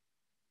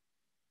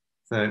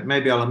 So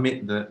maybe I'll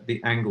omit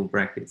the angle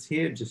brackets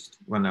here, just,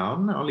 well,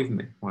 no, I'll leave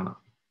them in, why not?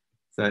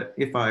 So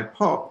if I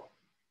pop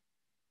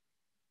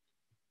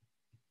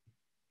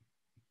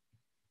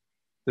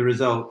the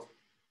result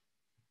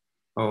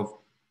of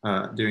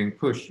doing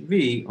push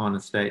V on a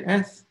state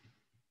S,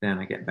 then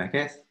I get back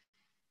S.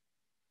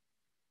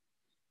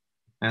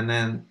 And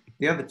then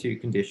the other two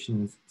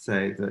conditions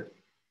say that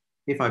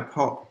if I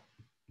pop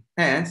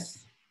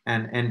S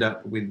and end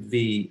up with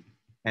V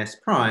S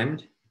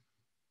primed,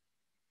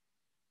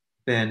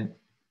 then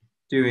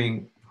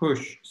doing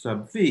push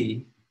sub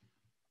V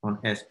on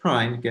S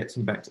prime gets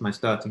me back to my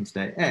starting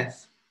state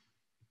S.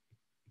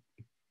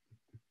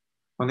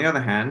 On the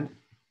other hand,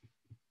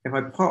 if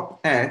I pop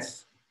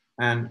S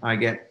and I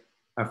get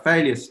a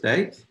failure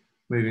state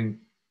moving,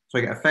 so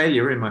I get a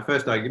failure in my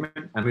first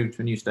argument and move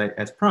to a new state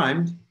S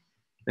primed,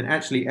 then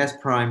actually S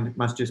primed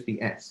must just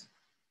be S.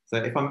 So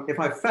if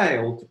I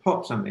fail to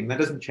pop something, that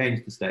doesn't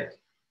change the state.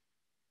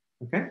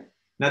 Okay.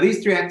 Now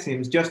these three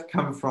axioms just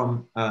come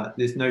from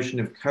this notion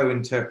of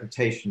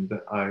co-interpretation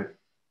that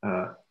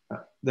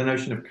the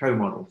notion of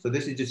co-model. So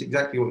this is just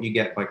exactly what you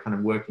get by kind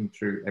of working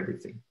through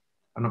everything.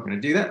 I'm not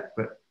going to do that,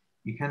 but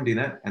you can do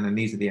that. And then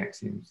these are the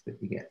axioms that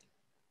you get.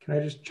 Can I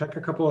just check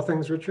a couple of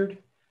things, Richard?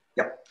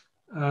 Yep.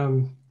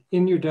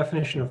 In your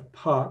definition of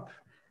pop,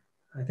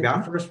 I think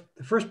Yeah. the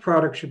first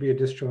product should be a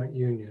disjoint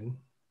union.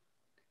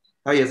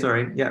 Oh yeah,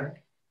 sorry. Yeah.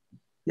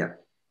 Yeah.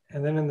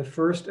 And then in the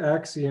first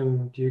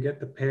axiom, do you get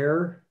the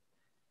pair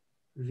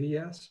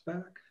VS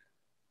back?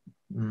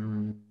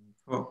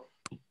 Well,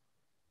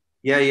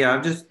 yeah.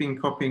 I've just been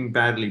copying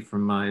badly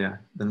from my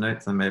the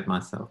notes I made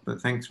myself. But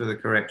thanks for the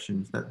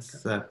corrections.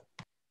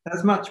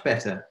 That's much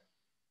better.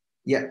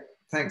 Yeah.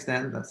 Thanks,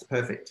 Dan. That's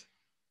perfect.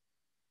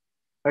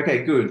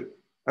 Okay, good.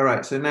 All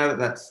right. So now that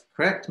that's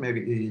correct, maybe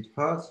it's easy to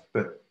pass,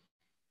 but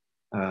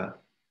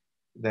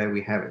there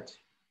we have it.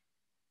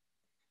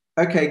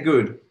 Okay,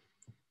 good.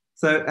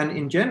 So, and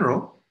in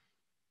general,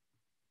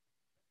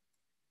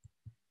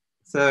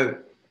 so.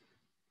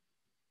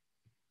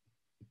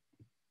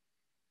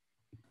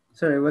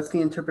 Sorry, what's the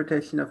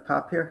interpretation of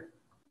pop here?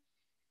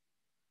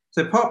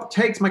 So pop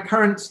takes my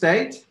current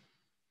state.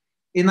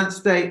 In that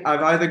state,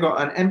 I've either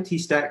got an empty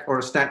stack or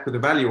a stack with a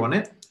value on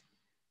it.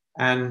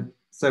 And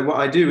so what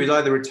I do is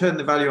either return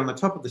the value on the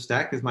top of the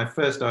stack as my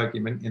first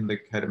argument in the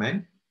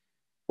codomain,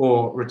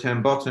 or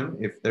return bottom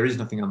if there is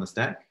nothing on the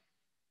stack.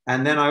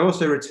 And then I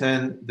also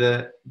return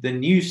the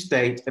new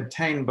state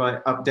obtained by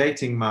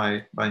updating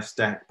my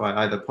stack by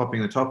either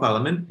popping the top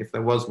element, if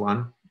there was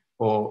one,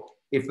 or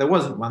if there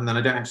wasn't one, then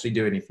I don't actually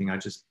do anything. I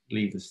just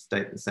leave the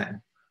state the same.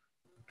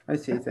 I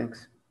see,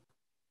 thanks.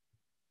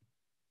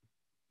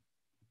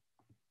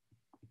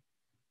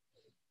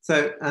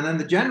 So, and then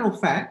the general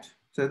fact,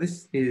 so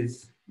this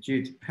is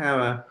due to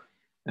Power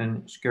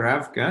and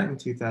Shkaravska in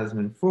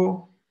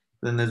 2004.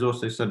 Then there's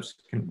also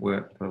subsequent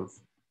work of,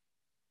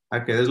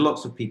 okay, there's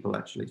lots of people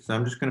actually. So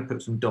I'm just going to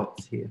put some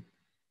dots here.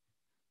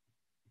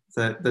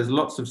 So there's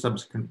lots of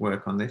subsequent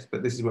work on this,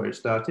 but this is where it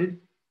started.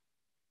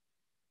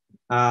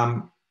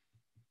 The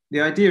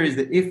idea is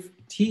that if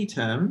T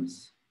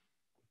terms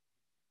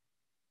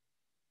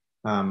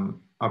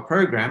are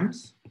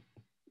programs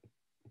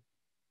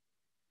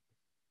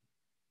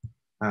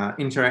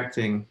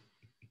interacting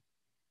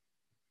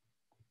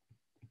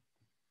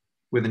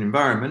with an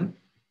environment,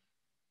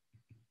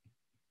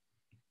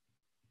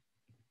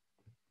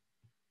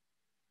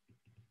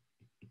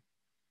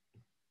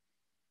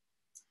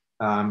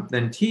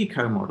 then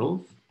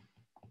T-comodels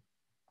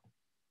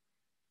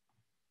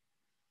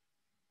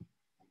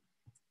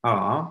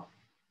are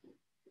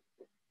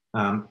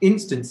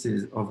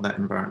instances of that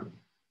environment.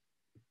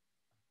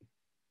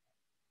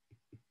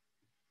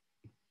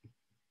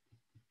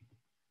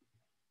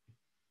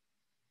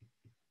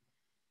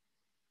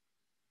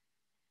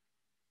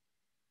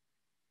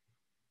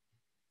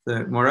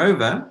 So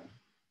moreover,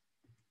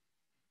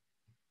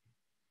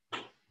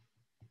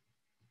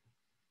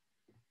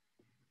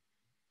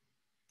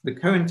 the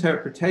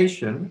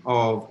co-interpretation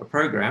of a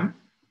program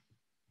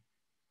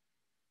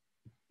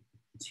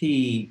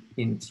T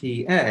in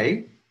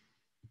TA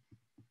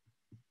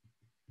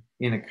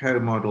in a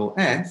co-model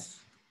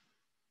S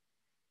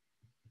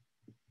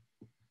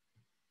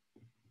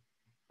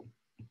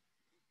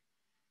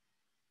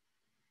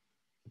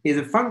is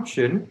a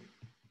function.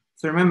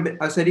 So remember,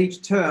 I said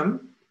each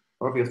term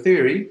of your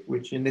theory,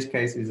 which in this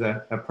case is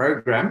a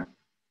program,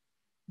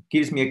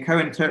 gives me a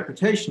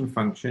co-interpretation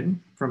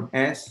function from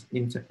S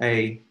into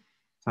A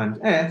times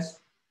S.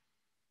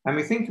 And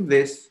we think of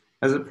this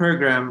as a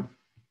program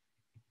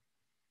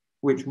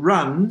which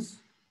runs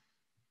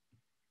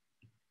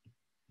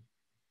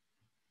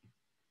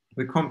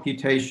the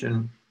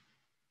computation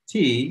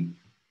T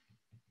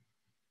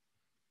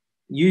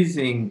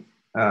using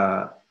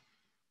the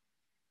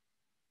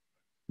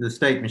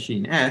state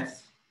machine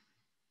S,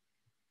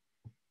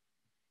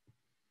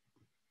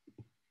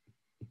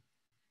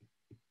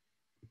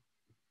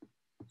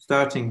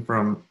 starting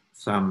from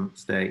some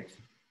state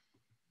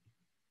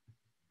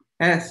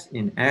S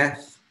in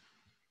S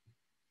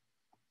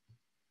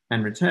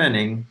and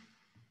returning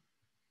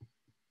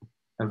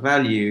a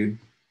value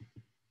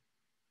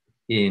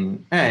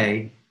in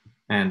A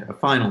and a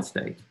final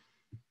state,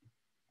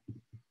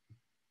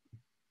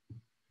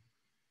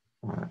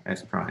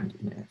 S primed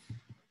in S.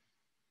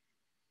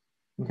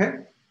 Okay?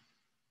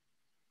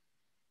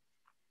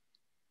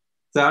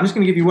 So I'm just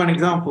going to give you one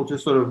example to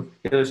sort of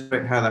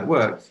illustrate how that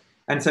works.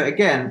 And so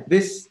again,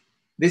 this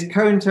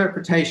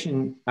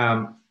co-interpretation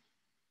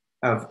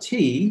of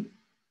T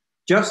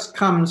just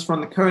comes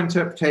from the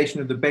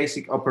co-interpretation of the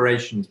basic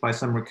operations by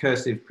some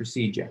recursive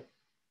procedure.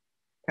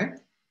 Okay?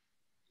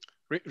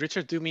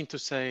 Richard, do you mean to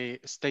say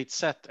state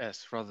set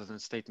S rather than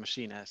state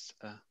machine S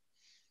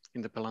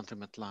in the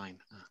penultimate line?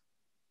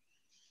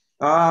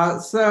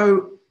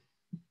 So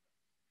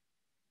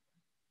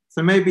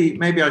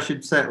maybe I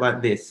should say it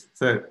like this.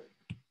 So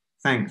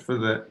thanks for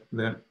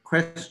the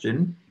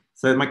question.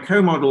 So my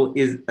co-model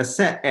is a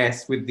set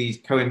S with these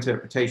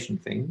co-interpretation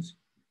things.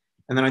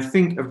 And then I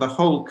think of the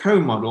whole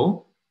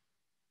co-model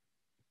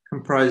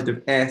comprised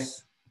of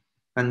S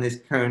and this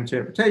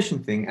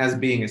co-interpretation thing as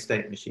being a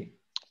state machine.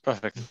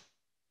 Perfect.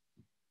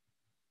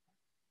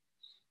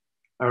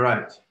 All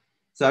right.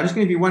 So I'm just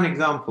going to give you one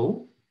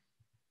example.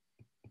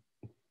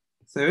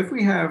 So if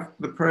we have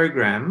the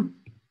program,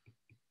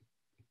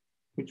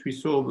 which we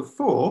saw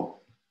before,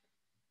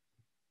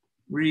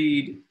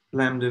 read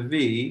lambda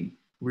v,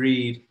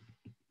 read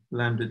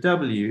lambda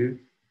w,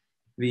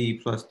 v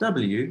plus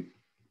w,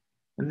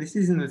 and this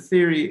is in the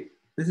theory,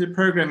 this is a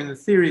program in the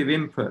theory of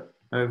input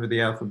over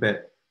the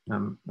alphabet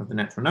of the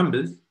natural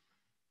numbers,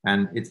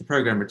 and it's a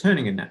program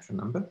returning a natural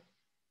number.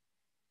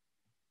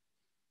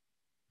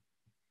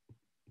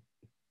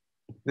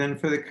 Then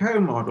for the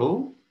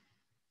co-model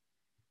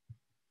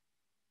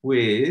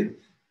with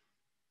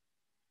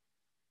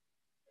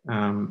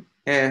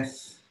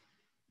S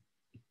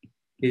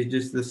is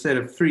just the set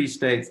of three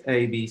states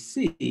A, B,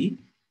 C,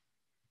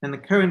 and the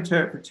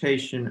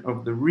co-interpretation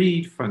of the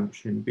read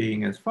function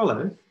being as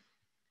follows.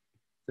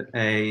 So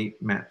A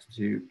maps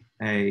to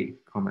A,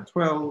 comma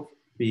 12,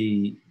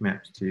 B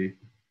maps to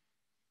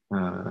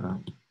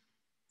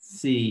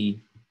C,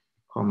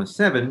 comma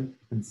 7,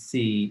 and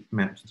C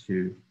maps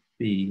to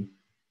B,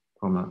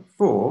 comma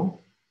 4.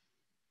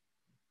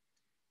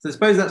 So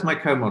suppose that's my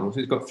co-model. So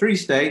it's got three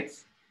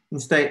states. In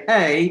state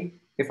A,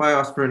 if I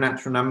ask for a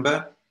natural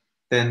number,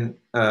 then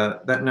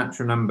that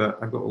natural number,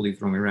 I've got all these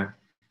wrong way around.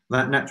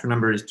 That natural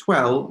number is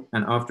 12,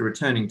 and after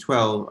returning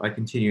 12, I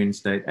continue in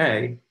state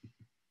A.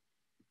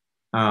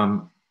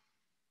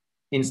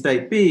 In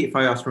state B, if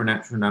I ask for a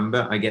natural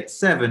number, I get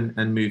 7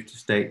 and move to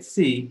state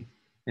C.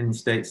 And in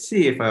state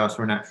C, if I ask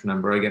for a natural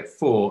number, I get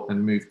 4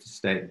 and move to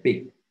state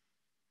B.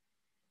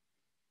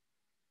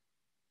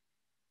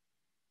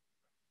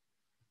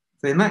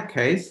 So in that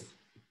case,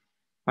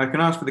 I can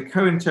ask for the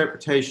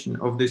co-interpretation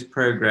of this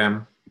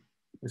program.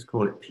 Let's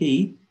call it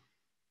P.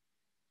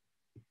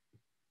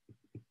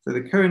 So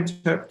the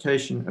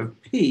co-interpretation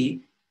of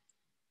P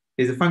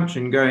is a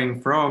function going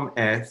from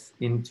S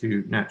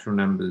into natural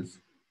numbers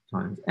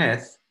times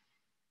S.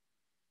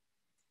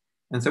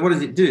 And so what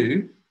does it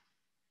do?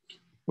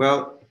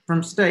 Well,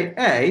 from state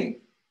A,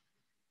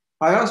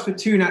 I ask for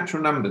two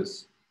natural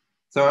numbers.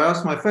 So I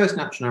ask my first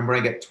natural number,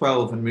 I get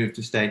 12 and move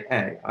to state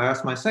A. I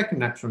ask my second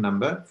natural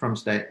number from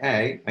state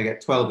A, I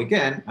get 12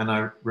 again, and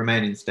I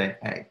remain in state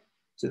A.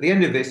 So at the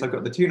end of this, I've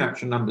got the two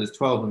natural numbers,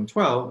 12 and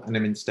 12, and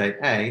I'm in state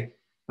A,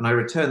 and I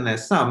return their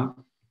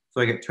sum,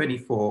 so I get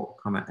 24,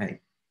 comma A.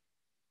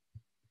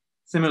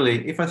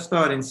 Similarly, if I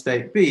start in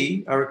state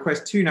B, I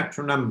request two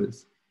natural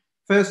numbers.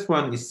 First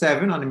one is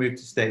 7, and I move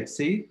to state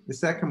C. The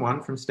second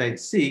one from state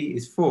C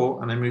is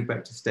 4, and I move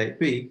back to state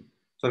B.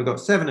 So I've got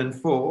 7 and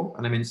 4,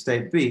 and I'm in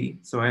state B,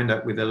 so I end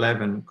up with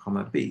 11,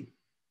 comma B.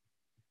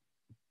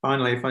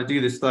 Finally, if I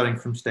do this starting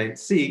from state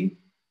C,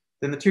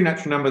 then the two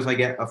natural numbers I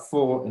get are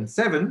 4 and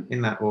 7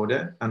 in that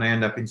order, and I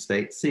end up in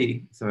state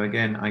C. So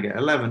again, I get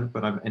 11,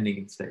 but I'm ending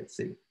in state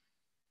C.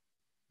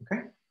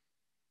 Okay,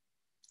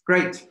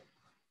 great.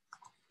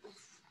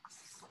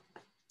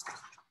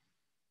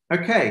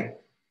 Okay,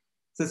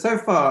 so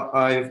far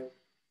I've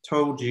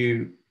told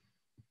you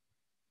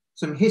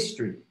some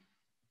history.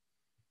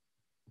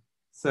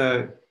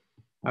 So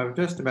I've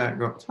just about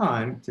got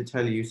time to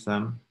tell you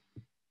some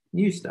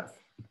new stuff.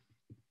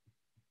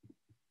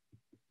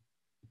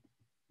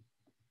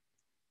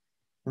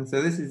 And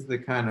so this is the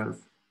kind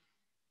of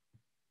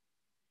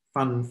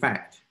fun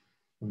fact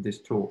of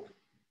this talk.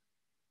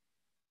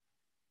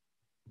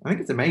 I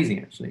think it's amazing,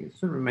 actually. It's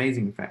sort of an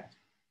amazing fact.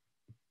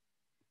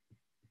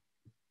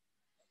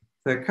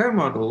 So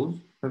co-models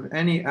of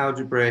any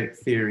algebraic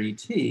theory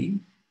T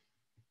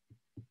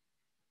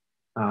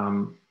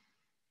form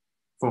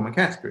a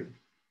category.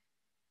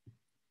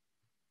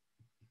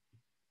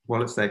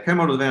 Well, let's say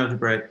co-models of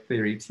algebraic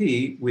theory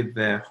T with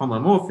their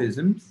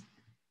homomorphisms.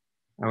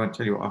 I won't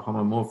tell you what a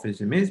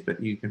homomorphism is,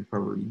 but you can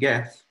probably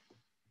guess.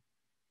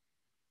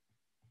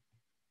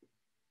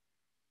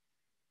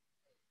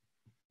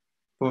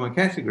 Form a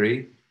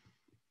category,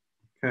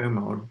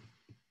 comod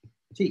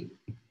T.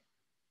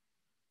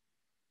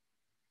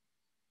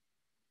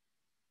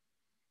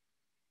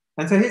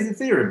 And so here's the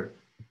theorem.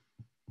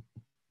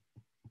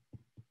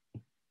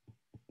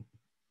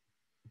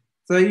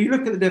 So you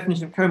look at the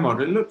definition of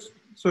comodel, it looks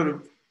sort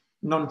of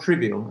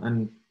non-trivial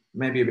and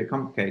maybe a bit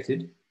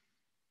complicated.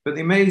 But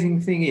the amazing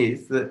thing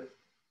is that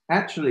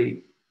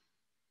actually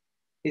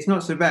it's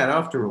not so bad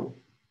after all.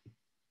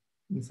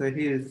 And so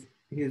here's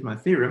my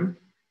theorem.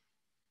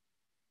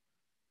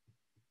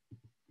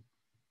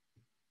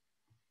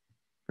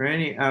 For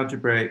any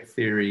algebraic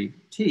theory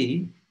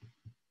T,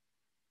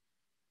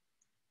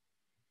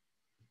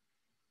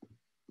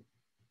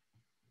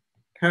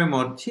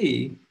 comod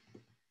T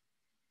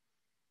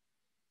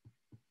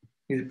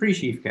is a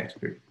pre-sheaf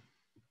category.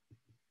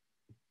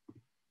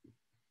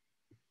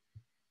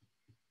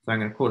 So I'm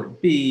going to call it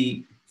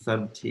B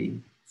sub T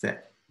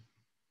set.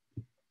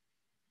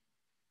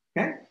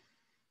 Okay?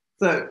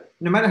 So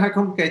no matter how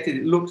complicated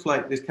it looks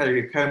like this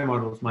category of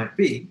comodels might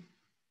be,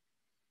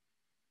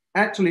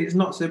 actually it's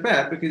not so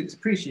bad because it's a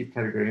pre-sheaf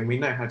category and we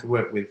know how to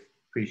work with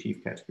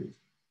pre-sheaf categories.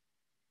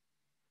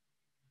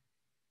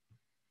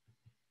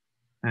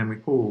 And we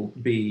call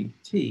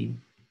BT,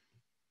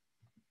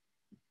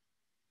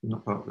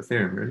 not part of the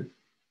theorem really,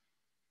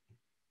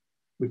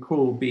 we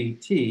call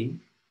BT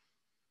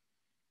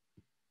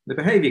the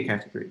behavior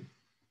category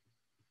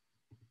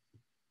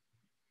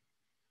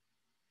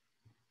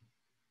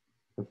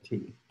of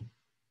T.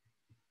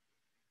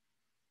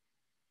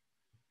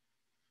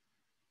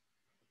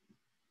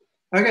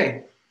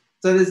 Okay,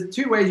 so there's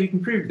two ways you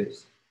can prove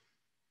this.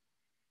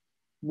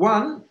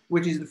 One,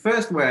 which is the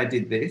first way I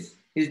did this,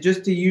 is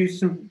just to use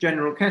some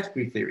general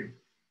category theory.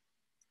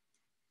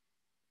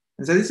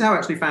 And so this is how I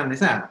actually found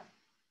this out.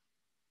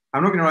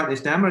 I'm not going to write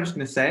this down, but I'm just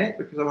going to say it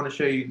because I want to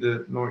show you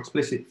the more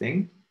explicit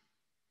thing.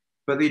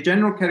 But the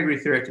general category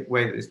theoretic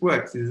way that this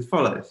works is as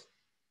follows.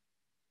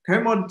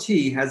 Comod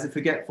T has a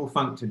forgetful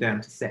functor down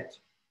to set.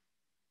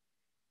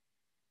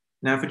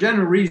 Now, for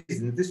general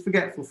reasons, this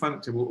forgetful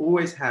functor will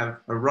always have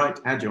a right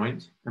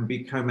adjoint and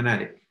be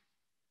comonadic.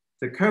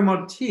 So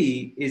comod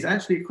T is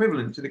actually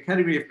equivalent to the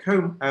category of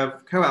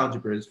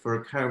coalgebras for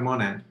a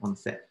comonad on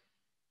set.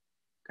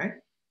 Okay?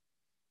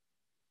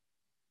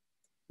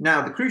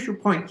 Now, the crucial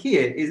point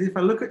here is if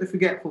I look at the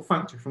forgetful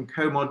functor from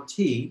comod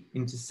T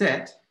into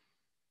set,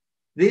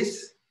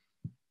 this,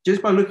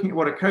 just by looking at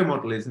what a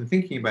comodel is and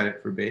thinking about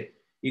it for a bit,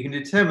 you can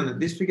determine that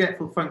this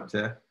forgetful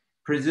functor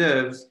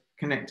preserves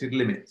connected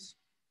limits.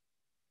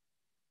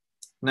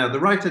 Now,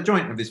 the right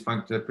adjoint of this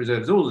functor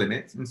preserves all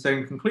limits, and so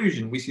in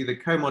conclusion, we see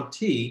that comod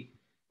T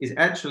is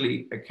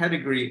actually a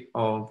category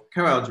of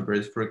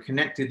coalgebras for a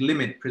connected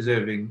limit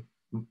preserving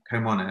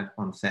comonad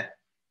on set.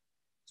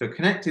 So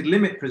connected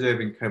limit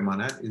preserving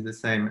comonad is the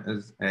same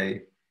as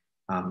a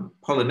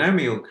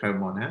polynomial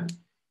comonad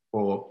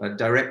or a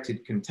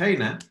directed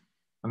container.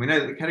 And we know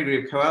that the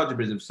category of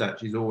coalgebras of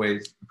such is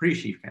always a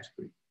pre-sheaf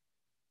category.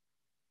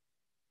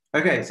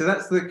 Okay, so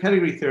that's the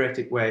category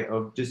theoretic way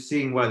of just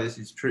seeing why this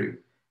is true.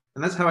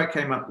 And that's how I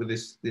came up with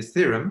this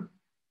theorem.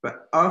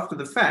 But after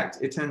the fact,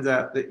 it turns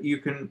out that you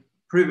can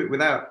prove it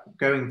without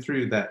going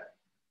through that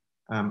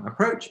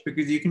approach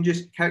because you can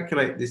just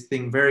calculate this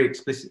thing very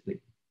explicitly.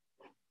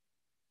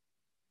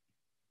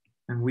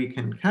 And we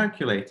can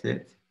calculate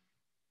it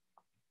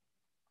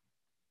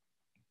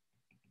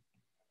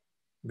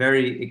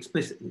very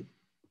explicitly.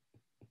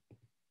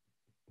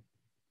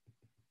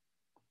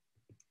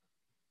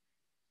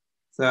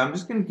 So I'm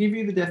just going to give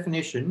you the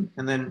definition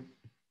and then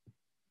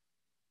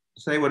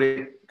say what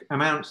it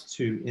amounts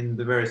to in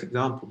the various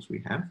examples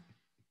we have,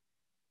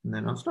 and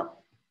then I'll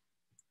stop.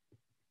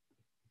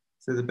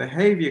 So the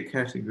behavior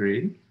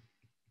category,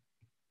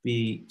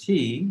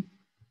 BT,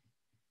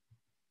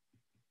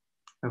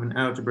 of an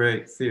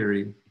algebraic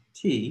theory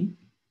T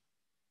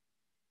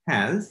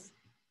has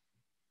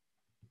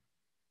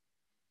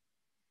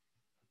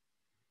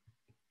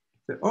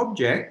the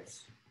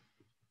objects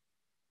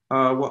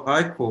are what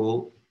I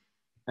call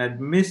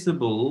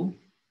admissible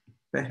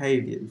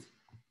behaviors.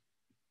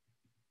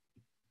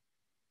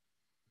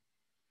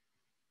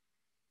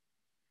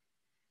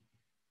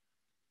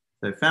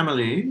 So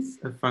families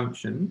of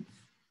functions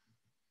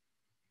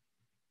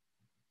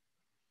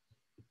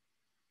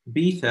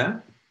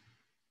beta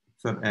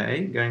sub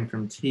A going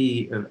from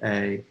T of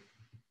A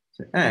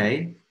to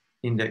A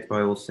indexed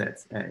by all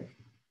sets A.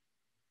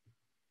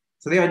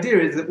 So the idea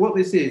is that what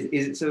this is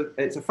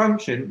it's a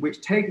function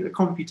which takes a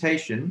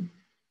computation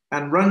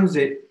and runs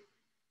it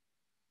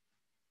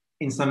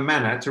in some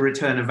manner to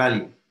return a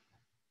value.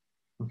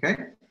 Okay?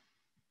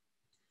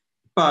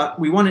 But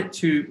we want it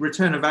to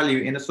return a value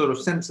in a sort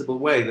of sensible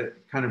way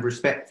that kind of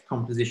respects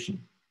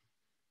composition.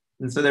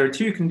 And so there are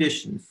two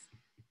conditions.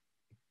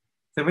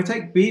 So if I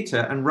take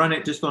beta and run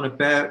it just on a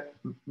bare,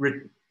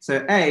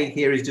 so A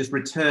here is just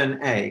return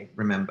A,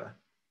 remember.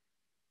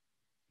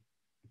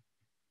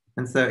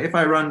 And so if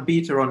I run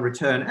beta on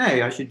return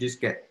A, I should just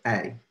get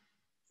A.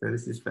 So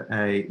this is for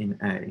A in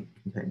A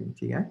containing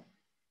TA.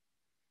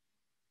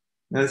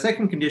 Now the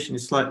second condition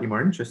is slightly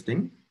more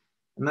interesting.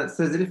 And that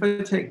says that if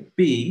I take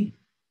B,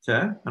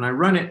 and I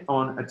run it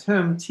on a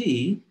term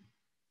T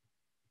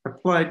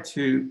applied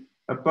to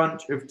a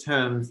bunch of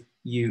terms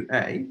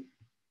UA,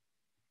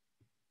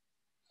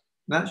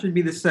 that should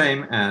be the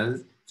same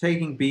as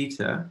taking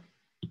beta,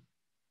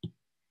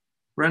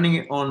 running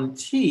it on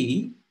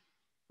T,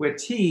 where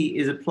T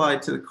is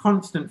applied to the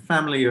constant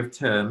family of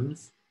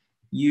terms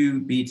U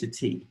beta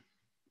T.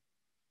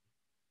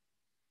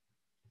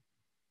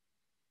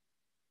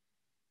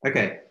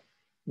 Okay,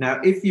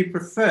 now if you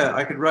prefer,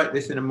 I could write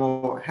this in a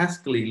more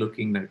Haskell-y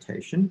looking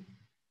notation.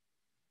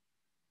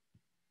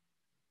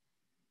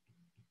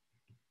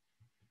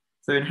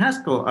 So in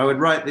Haskell, I would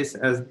write this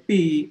as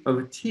B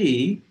of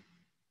T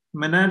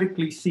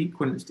monadically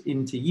sequenced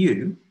into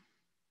U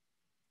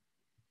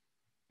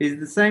is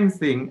the same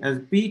thing as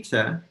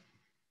beta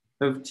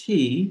of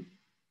T,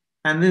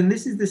 and then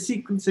this is the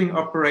sequencing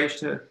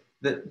operator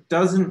that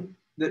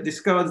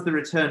discards the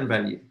return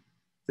value.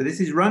 So this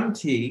is run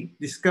T,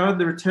 discard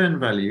the return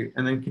value,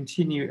 and then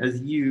continue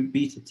as U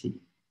beta T.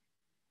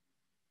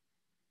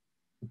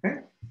 Okay?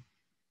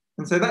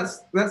 And so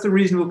that's a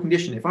reasonable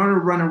condition. If I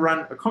want to run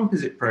a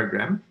composite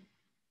program,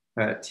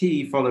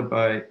 T followed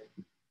by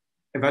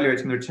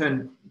evaluating the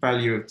return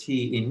value of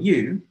T in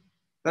U,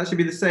 that should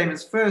be the same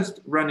as first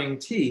running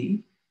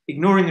T,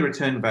 ignoring the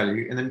return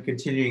value, and then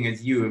continuing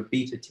as U of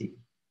beta T.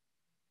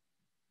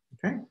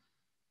 Okay?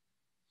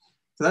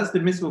 So that's the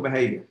admissible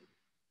behavior.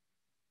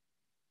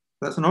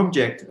 That's an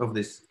object of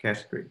this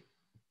category.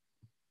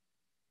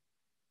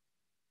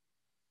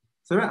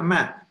 So about a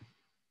map.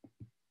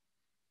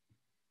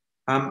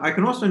 I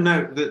can also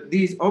note that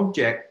these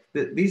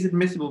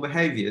admissible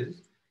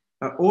behaviors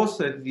are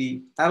also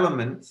the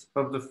elements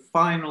of the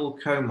final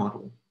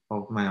co-model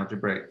of my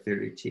algebraic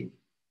theory T.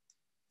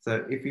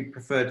 So if you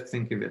prefer to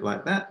think of it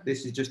like that,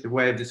 this is just a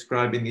way of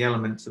describing the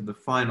elements of the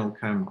final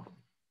co-model.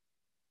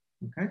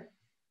 Okay?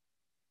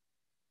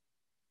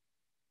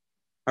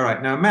 All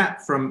right, now a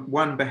map from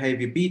one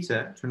behavior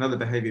beta to another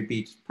behavior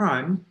beta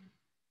prime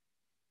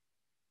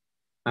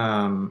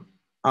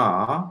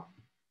are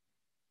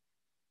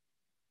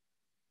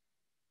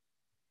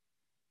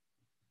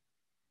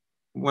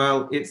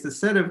well, it's the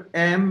set of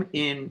M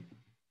in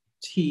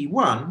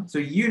T1, so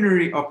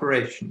unary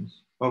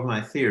operations of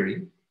my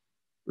theory,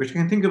 which I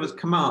can think of as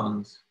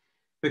commands,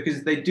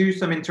 because they do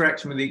some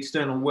interaction with the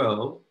external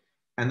world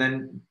and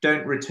then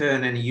don't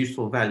return any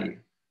useful value.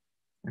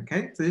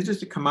 Okay, so this is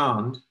just a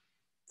command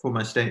for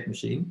my state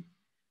machine.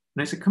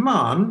 And it's a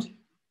command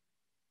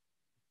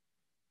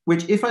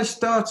which, if I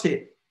start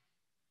it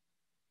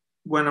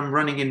when I'm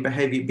running in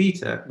behavior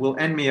beta, will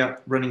end me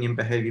up running in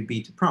behavior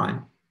beta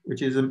prime,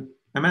 which is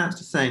amounts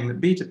to saying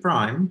that beta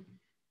prime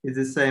is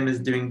the same as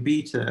doing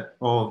beta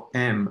of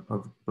M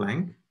of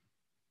blank.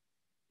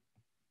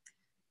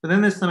 But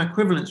then there's some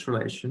equivalence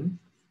relation,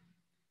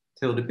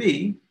 tilde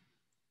B,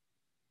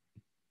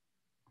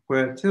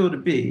 where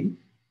tilde B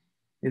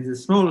is the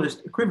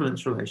smallest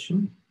equivalence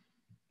relation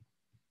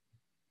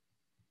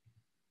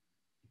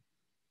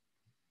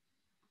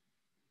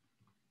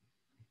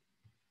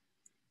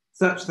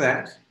such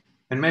that,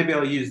 and maybe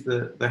I'll use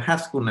the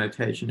Haskell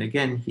notation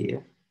again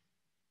here.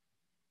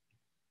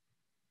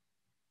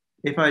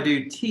 If I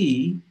do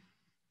T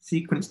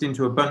sequenced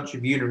into a bunch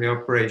of unary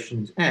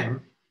operations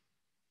M,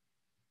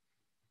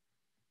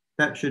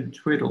 that should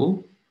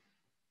twiddle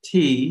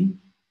T,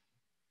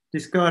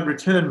 discard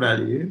return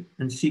value,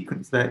 and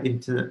sequence that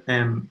into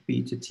M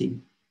beta T.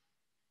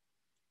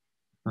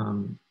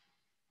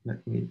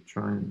 Let me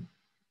try and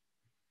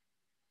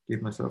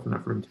give myself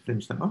enough room to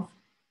finish that off.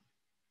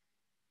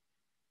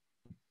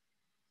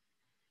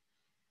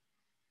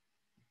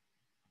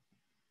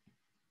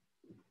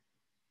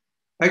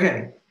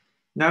 Okay,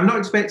 now I'm not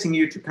expecting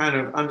you to kind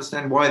of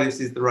understand why this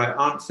is the right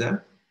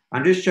answer.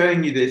 I'm just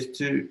showing you this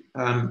to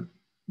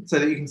so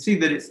that you can see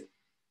that it's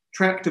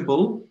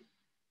tractable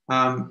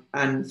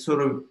and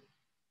sort of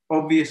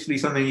obviously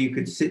something you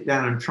could sit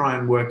down and try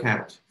and work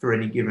out for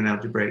any given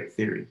algebraic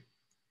theory.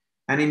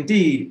 And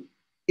indeed,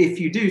 if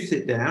you do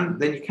sit down,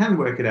 then you can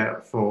work it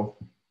out for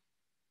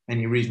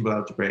any reasonable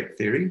algebraic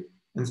theory.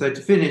 And so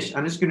to finish,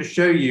 I'm just going to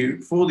show you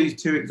for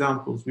these two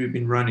examples we've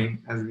been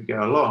running as we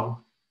go along,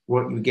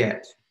 what you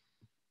get.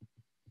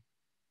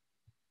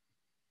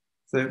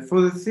 So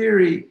for the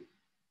theory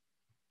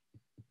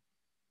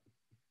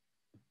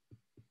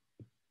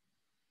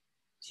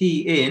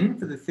T in,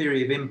 for the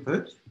theory of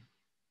input,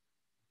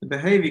 the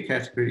behavior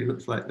category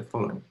looks like the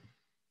following.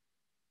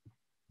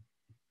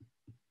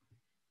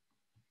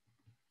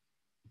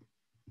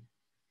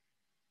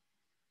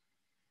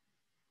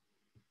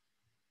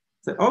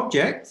 So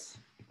objects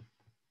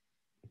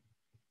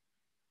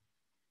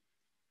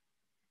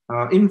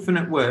are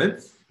infinite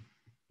words,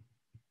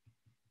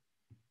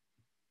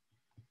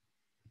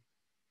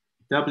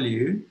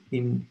 W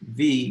in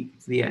V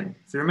to the n.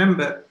 So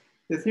remember,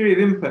 the theory of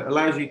input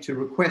allows you to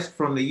request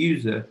from the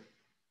user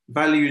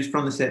values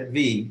from the set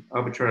V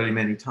arbitrarily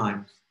many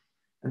times.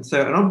 And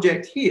so an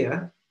object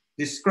here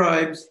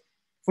describes,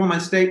 for my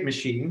state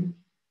machine,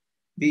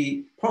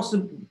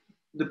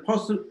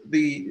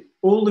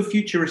 all the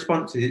future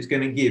responses it's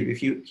going to give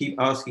if you keep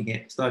asking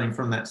it, starting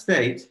from that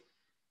state,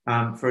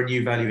 for a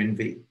new value in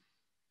V.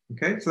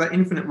 Okay, so that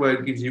infinite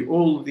word gives you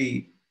all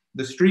the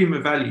stream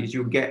of values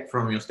you'll get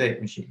from your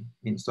state machine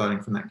in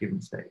starting from that given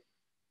state.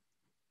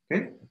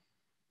 Okay.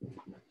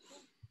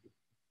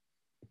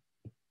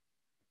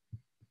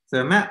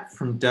 So a map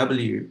from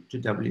W to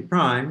W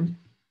primed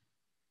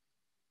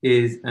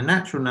is a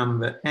natural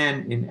number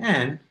n in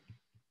n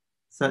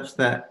such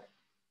that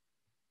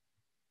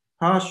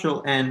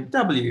partial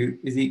nw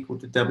is equal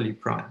to W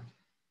primed.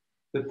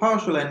 The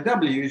partial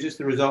nw is just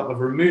the result of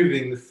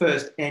removing the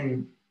first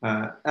n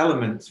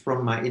elements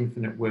from my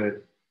infinite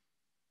word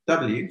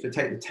W, so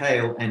take the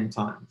tail n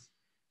times.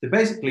 So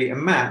basically a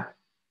map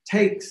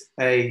takes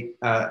a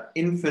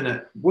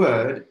infinite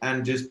word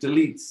and just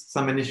deletes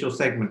some initial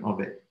segment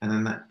of it. And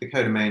then the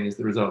codomain is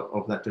the result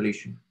of that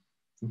deletion.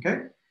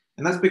 Okay?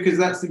 And that's because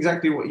that's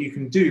exactly what you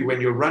can do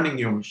when you're running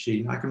your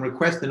machine. I can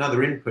request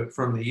another input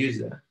from the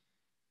user.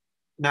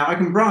 Now I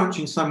can branch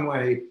in some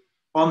way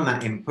on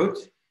that input,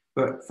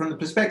 but from the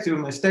perspective of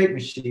my state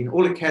machine,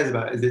 all it cares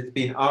about is it's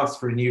being asked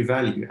for a new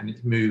value and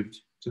it's moved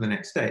to the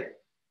next state.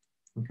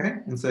 Okay?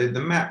 And so the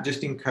map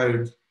just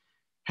encodes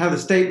how the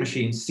state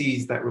machine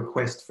sees that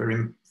request for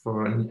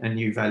a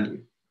new value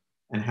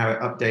and how it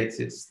updates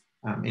its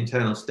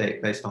internal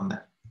state based on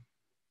that.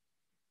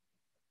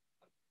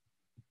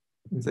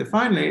 And so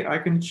finally, I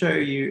can show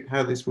you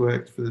how this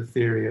worked for the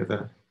theory of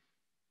a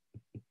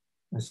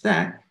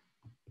stack.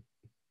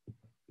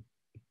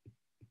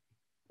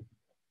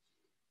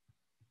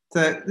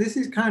 So this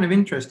is kind of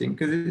interesting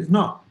because it is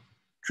not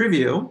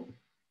trivial,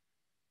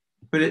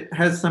 but it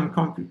has some,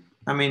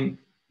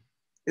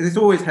 this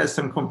always has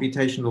some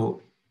computational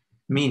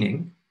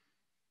meaning,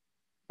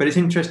 but it's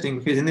interesting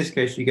because in this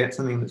case you get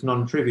something that's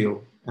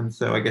non-trivial, and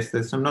so I guess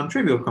there's some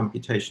non-trivial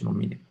computational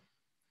meaning.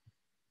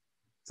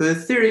 So the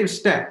theory of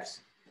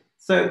stacks.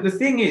 So the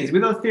thing is,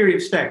 with our theory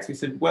of stacks, we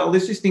said, well,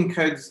 this just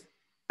encodes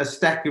a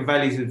stack of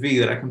values of v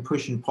that I can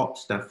push and pop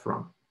stuff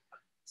from.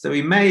 So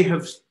we may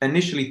have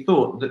initially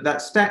thought that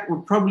that stack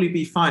would probably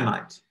be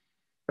finite,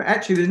 but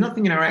actually there's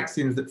nothing in our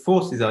axioms that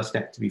forces our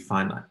stack to be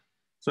finite.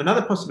 So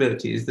another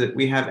possibility is that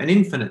we have an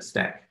infinite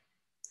stack.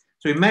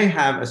 So we may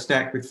have a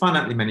stack with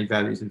finitely many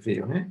values of v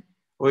on it,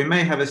 or we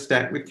may have a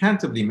stack with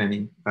countably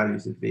many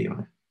values of v on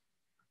it.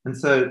 And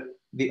so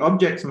the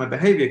objects in my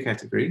behavior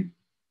category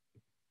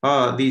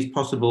are these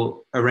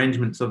possible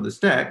arrangements of the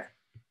stack,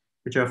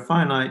 which are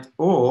finite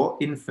or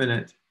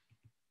infinite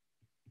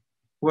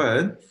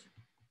words,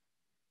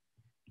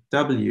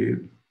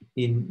 w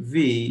in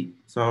v,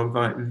 so I'll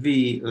write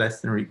v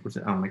less than or equal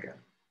to omega.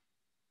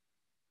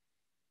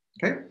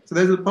 Okay, so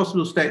those are the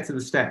possible states of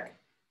the stack.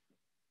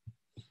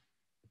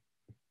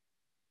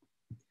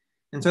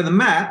 And so the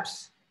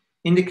maps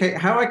indicate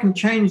how I can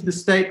change the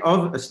state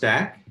of a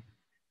stack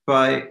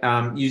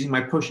by using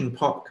my push and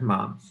pop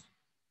commands.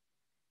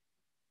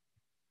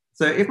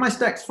 So if my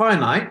stack's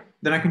finite,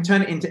 then I can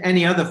turn it into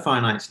any other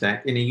finite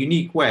stack in a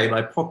unique way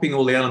by popping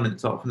all the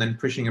elements off and then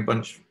pushing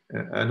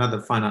another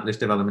finite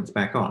list of elements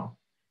back on.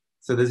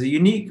 So there's a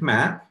unique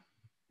map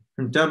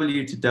from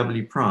W to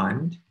W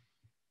primed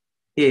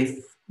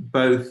if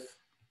both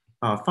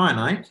are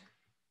finite.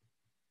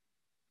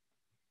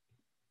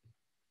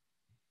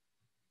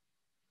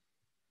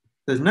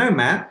 There's no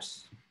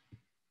maps,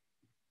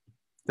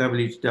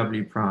 W to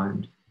W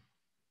primed,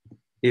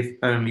 if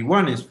only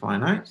one is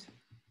finite.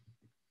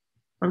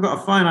 If I've got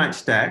a finite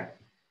stack,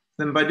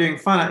 then by doing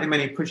finitely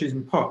many pushes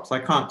and pops, I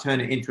can't turn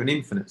it into an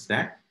infinite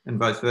stack, and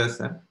vice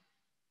versa.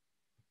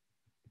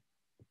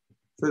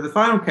 So the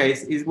final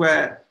case is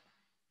where,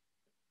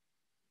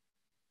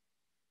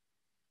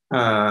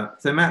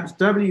 so maps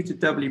W to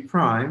W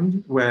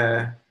primed,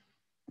 where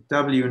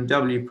W and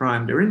W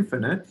primed are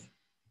infinite.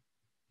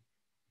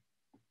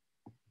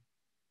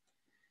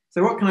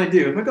 So what can I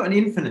do? If I've got an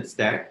infinite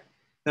stack,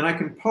 then I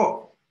can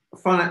pop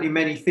finitely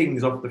many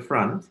things off the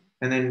front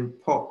and then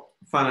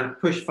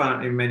push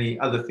finitely many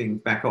other things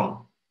back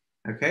on.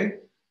 Okay?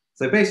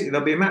 So basically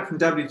there'll be a map from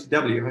W to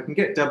W. If I can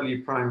get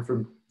W prime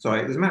from,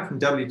 there's a map from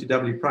W to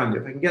W prime.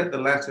 If I can get the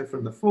latter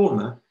from the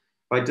former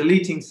by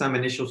deleting some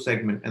initial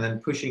segment and then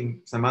pushing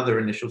some other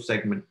initial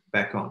segment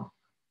back on.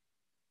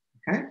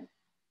 Okay?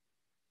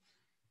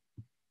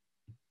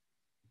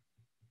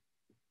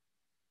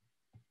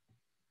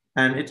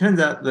 And it turns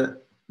out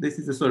that this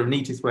is the sort of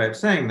neatest way of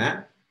saying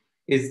that,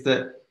 is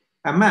that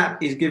a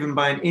map is given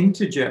by an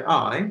integer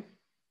I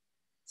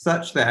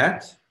such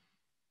that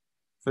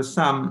for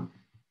some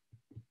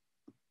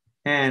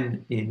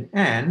n in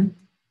n,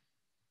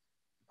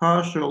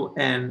 partial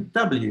n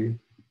w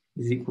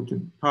is equal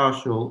to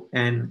partial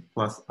n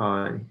plus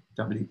I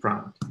w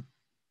primed.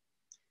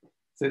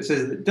 So it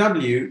says that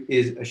w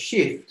is a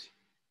shift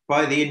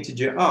by the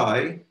integer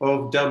I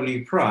of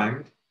w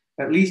primed,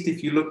 at least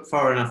if you look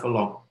far enough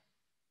along.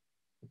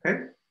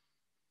 Okay?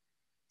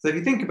 So if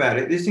you think about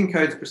it, this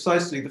encodes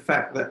precisely the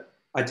fact that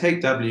I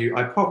take W,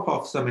 I pop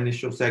off some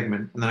initial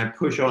segment, and then I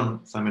push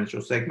on some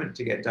initial segment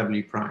to get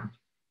W primed.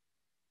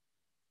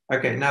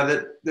 Okay, now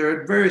there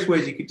are various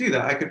ways you could do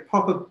that. I could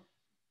pop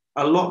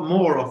a lot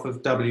more off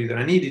of W than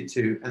I needed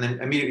to, and then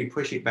immediately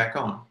push it back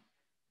on.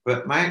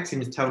 But my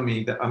axioms tell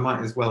me that I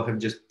might as well have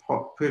just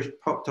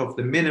popped off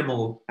the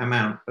minimal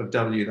amount of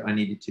W that I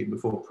needed to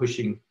before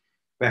pushing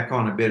back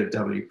on a bit of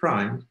W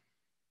primed.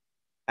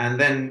 And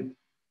then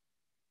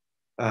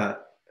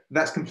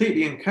that's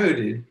completely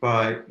encoded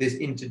by this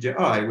integer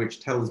I,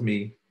 which tells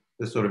me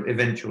the sort of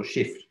eventual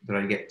shift that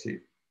I get to.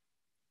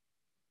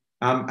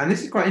 And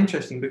this is quite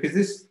interesting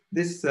because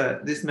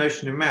this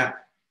notion of map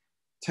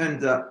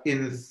turns up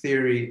in the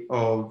theory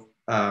of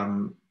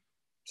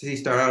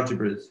C-star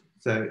algebras.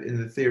 So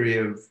in the theory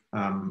of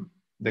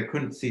the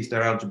Kundt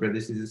C-star algebra,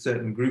 this is a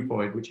certain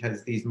groupoid which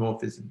has these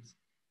morphisms.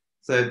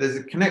 So there's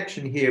a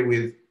connection here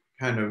with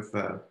kind of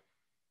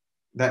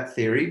that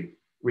theory,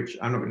 which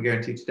I'm not going to go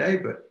into today,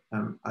 but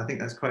I think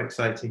that's quite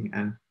exciting,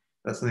 and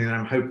that's something that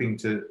I'm hoping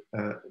to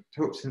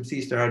talk to some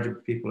C-star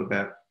algebra people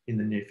about in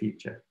the near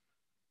future.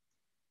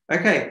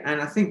 Okay, and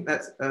I think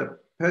that's a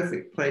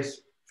perfect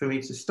place for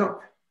me to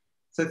stop.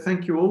 So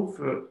thank you all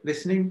for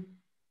listening,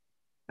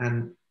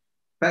 and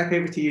back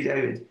over to you,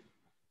 David.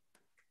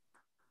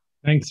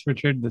 Thanks,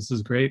 Richard. This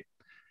is great.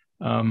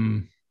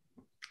 I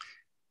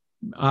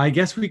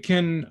guess we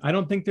can, I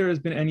don't think there has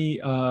been any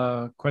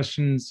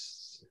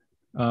questions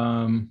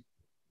that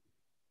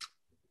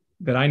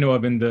I know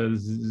of in the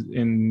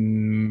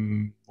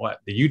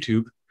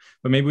YouTube,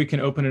 but maybe we can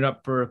open it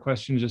up for a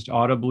question just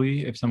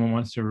audibly if someone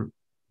wants to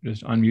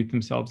just unmute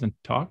themselves and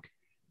talk.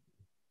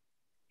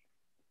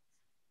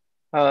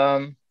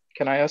 Can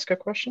I ask a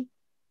question?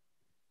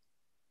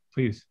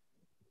 Please.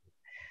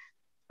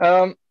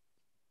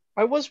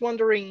 I was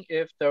wondering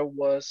if there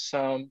was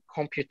some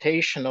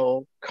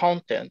computational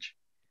content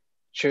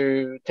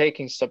to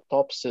taking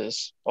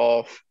subtoposes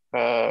of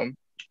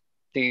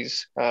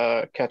these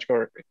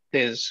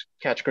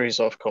categories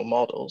of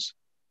comodels.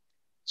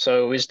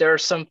 So is there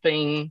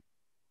something,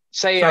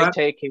 say I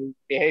take a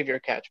behavior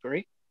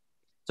category.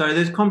 Sorry,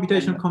 there's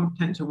computational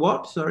content to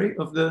what? Sorry,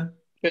 of the?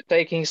 To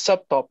taking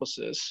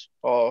subtoposes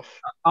of.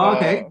 Oh,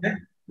 okay, yeah.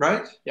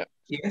 Right. Yeah.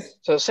 Yes.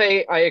 So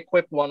say I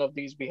equip one of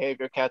these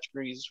behavior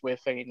categories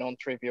with a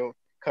non-trivial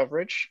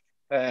coverage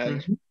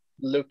and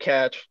look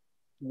at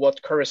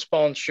what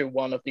corresponds to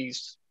one of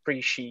these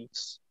three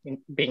sheaves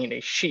being in a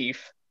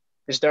sheaf.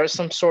 Is there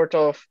some sort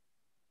of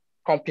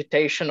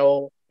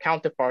computational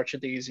counterpart to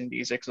these in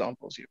these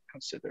examples you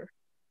consider?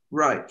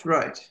 Right,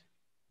 right.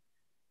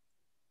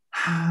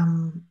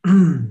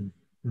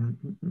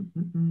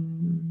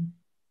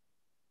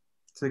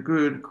 It's a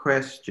good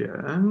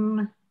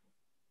question.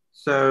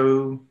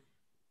 So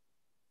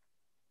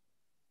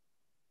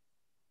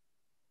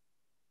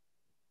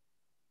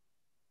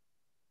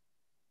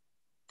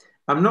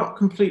I'm not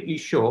completely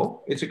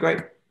sure. It's a great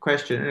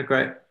question and a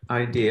great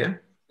idea.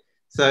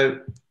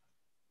 So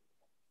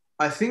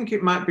I think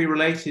it might be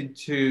related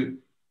to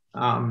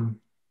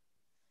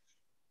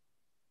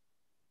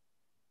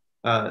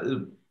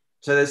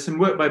so there's some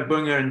work by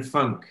Bunger and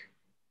Funk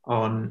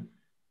on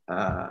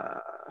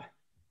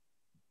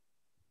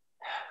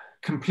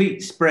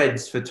complete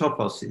spreads for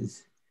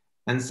toposes,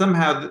 and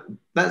somehow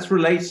that's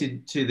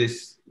related to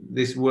this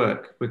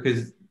work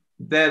because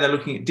they're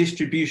looking at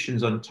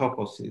distributions on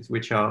toposes,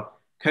 which are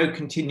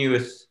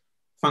co-continuous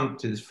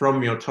functors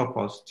from your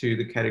topos to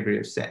the category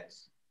of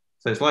sets.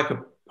 So it's like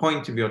a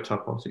point of your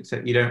topos,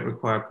 except you don't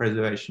require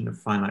preservation of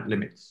finite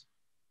limits.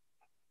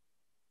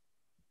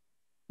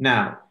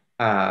 Now,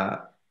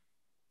 that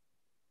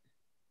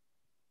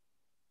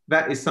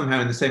is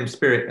somehow in the same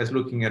spirit as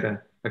looking at a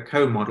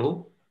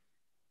co-model.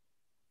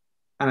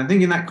 And I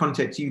think in that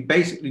context, you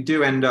basically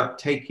do end up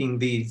taking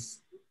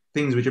these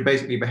things which are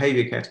basically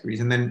behavior categories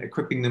and then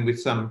equipping them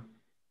with some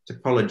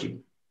topology.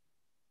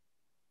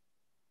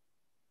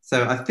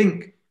 So I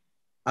think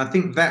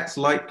that's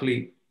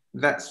likely,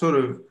 that sort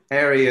of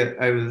area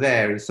over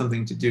there is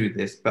something to do with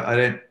this, but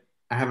I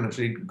haven't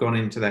actually gone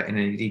into that in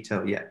any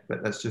detail yet,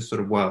 but that's just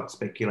sort of wild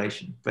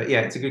speculation. But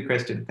yeah, it's a good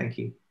question. Thank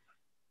you.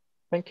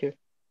 Thank you.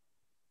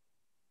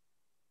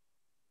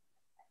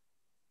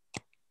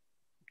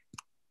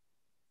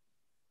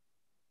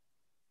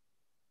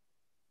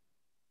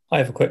 I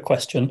have a quick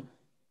question.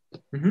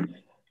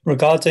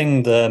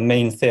 Regarding the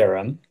main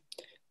theorem,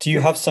 do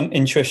you have some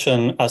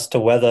intuition as to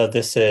whether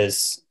this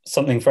is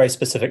something very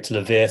specific to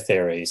Levier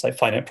theories, like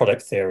finite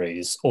product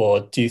theories, or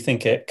do you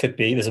think it could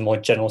be, there's a more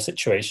general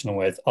situation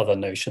with other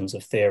notions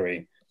of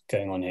theory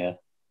going on here?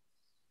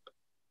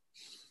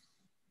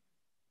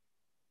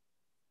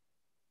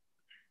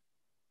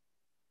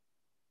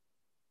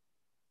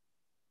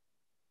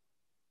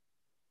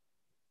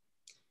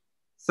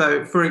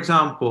 So for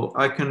example,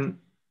 I can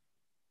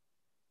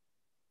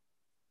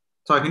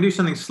do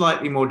something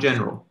slightly more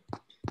general.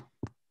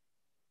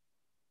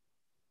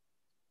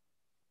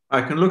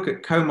 I can look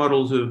at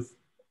co-models of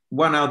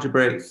one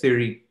algebraic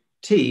theory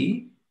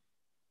T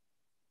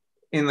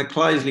in the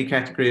Kleisli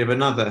category of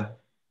another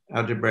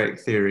algebraic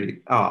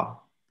theory R.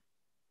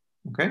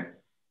 Okay?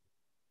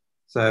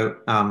 So,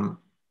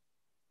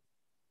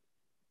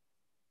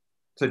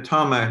 so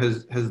Tamo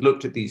has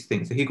looked at these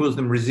things. So he calls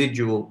them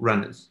residual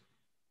runners.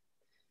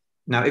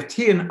 Now, if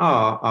T and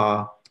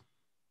R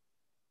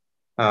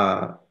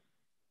are,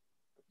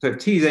 so if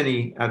T is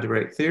any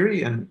algebraic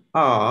theory and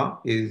R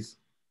is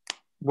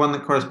one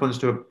that corresponds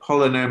to a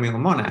polynomial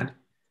monad,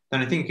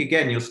 then I think,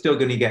 again, you're still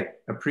going to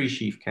get a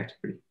pre-sheaf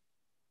category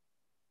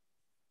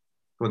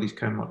for these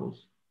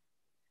co-models.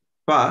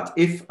 But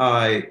if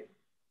I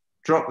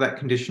drop that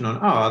condition on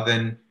R,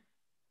 then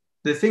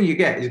the thing you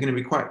get is going to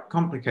be quite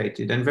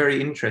complicated and very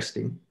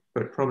interesting,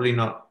 but probably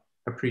not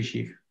a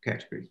pre-sheaf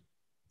category.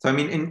 So I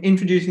mean,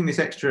 introducing this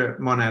extra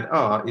monad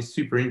R is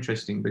super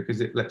interesting because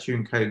it lets you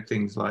encode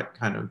things like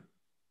kind of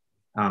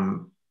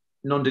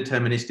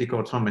non-deterministic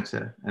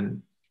automata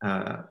and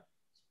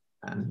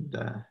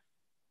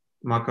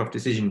Markov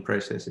decision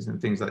processes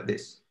and things like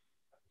this.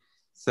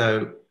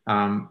 So,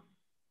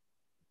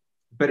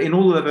 but in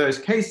all of those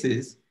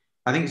cases,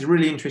 I think it's a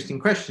really interesting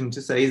question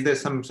to say, is there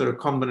some sort of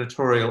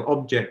combinatorial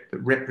object that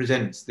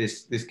represents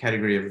this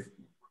category of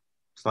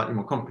slightly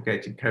more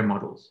complicated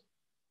co-models?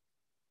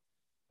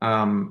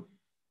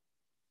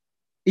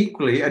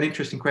 Equally, an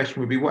interesting question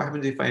would be, what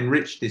happens if I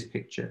enrich this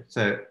picture?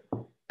 So,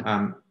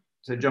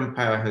 so John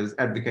Power has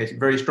advocated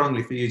very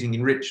strongly for using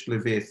enriched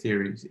Levier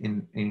theories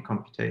in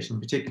computation.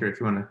 In particular, if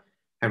you want to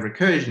have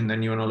recursion,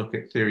 then you want to look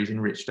at theories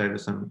enriched over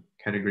some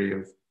category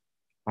of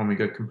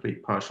omega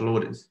complete partial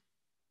orders.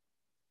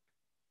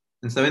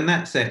 And so in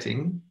that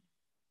setting,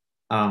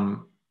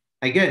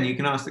 again, you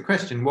can ask the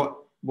question,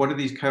 what do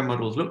these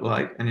co-models look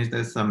like? And is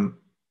there some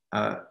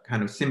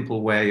kind of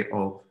simple way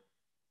of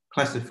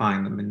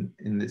classifying them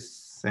in this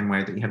same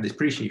way that you have this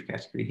pre-sheaf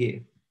category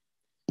here?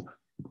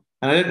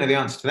 And I don't know the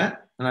answer to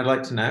that, and I'd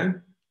like to know.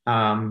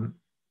 And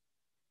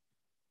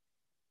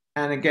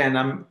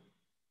again,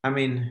 I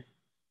mean,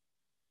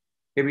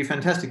 it'd be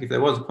fantastic if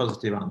there was a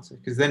positive answer,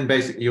 because then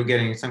basically you're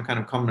getting some kind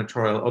of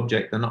combinatorial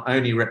object that not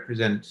only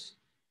represents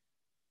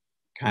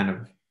kind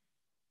of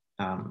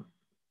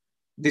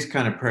this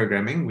kind of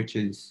programming, which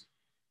is,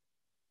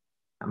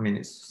 I mean,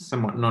 it's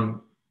somewhat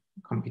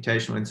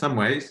non-computational in some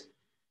ways,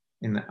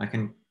 in that I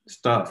can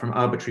start from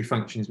arbitrary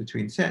functions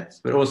between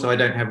sets, but also I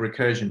don't have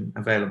recursion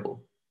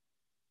available.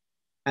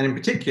 And in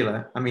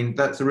particular, I mean,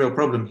 that's a real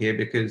problem here,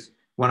 because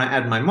when I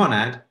add my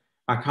monad,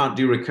 I can't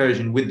do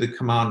recursion with the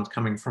command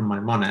coming from my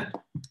monad.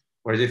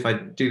 Whereas if I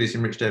do this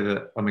enriched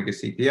over omega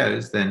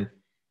CPOs, then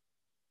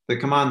the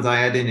commands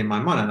I add in my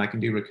monad, I can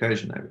do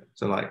recursion over.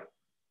 So like,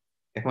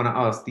 if I want to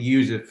ask the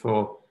user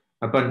for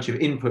a bunch of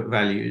input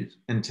values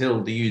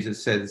until the user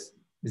says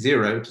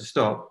 0 to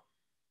stop,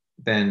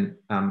 then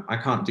I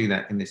can't do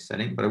that in this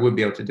setting, but I would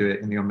be able to do it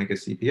in the omega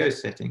CPO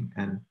setting.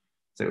 And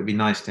so it would be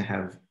nice to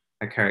have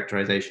a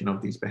characterization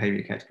of these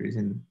behavior categories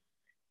in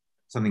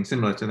something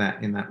similar to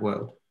that in that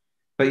world.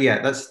 But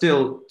yeah, that's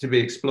still to be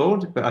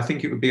explored, but I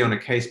think it would be on a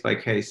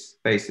case-by-case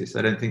basis.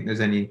 I don't think there's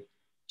any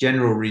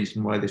general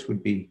reason why this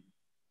would be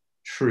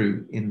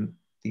true in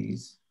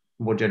these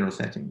more general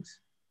settings.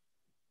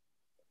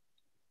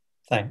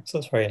 Thanks,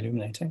 that's very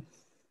illuminating.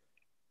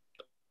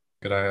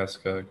 Could I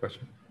ask a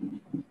question?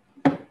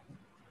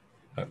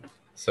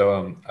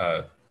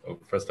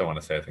 First I want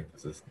to say I think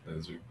this is a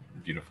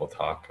beautiful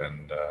talk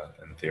and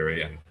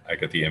theory, and I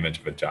get the image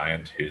of a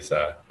giant whose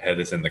head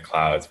is in the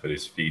clouds but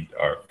his feet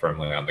are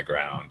firmly on the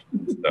ground.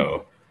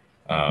 So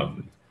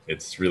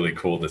it's really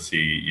cool to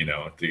see, you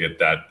know, to get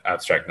that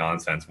abstract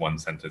nonsense one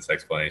sentence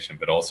explanation,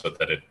 but also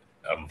that it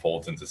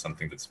unfolds into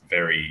something that's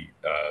very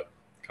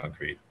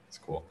concrete. It's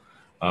cool.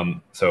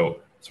 So I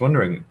was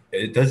wondering,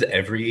 does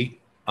every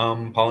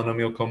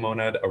polynomial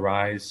comonad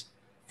arise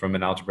from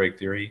an algebraic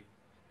theory?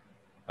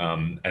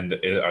 And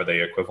are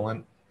they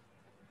equivalent?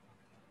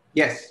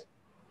 Yes.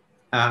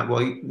 Well,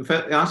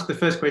 the answer to the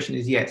first question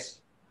is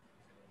yes.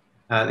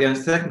 The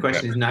answer to the second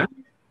question is no.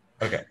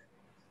 Okay.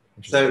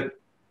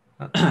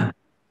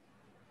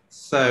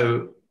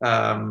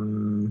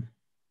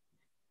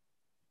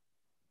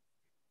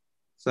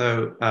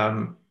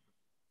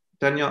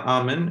 Daniel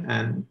Arman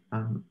and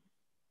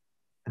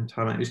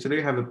Taiwan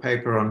Ustalu have a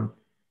paper on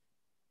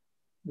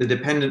the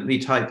dependently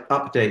typed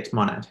update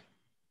monad.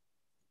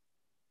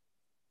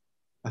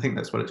 I think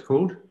that's what it's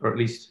called, or at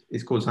least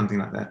it's called something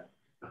like that.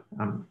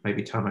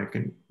 Maybe Tamo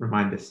can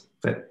remind us.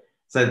 But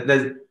so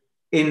there's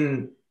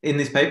in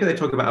this paper, they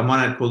talk about a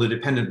monad called the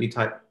dependently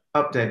typed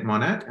update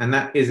monad, and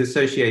that is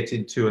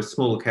associated to a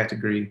small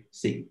category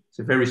C.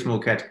 So very small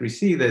category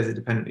C, there's a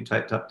dependently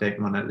typed update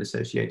monad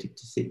associated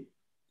to C.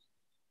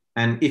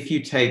 And if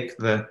you take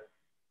the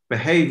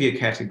behavior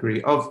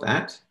category of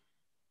that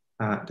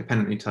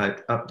dependently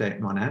typed update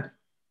monad,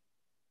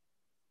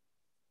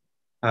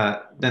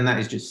 then that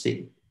is just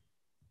C.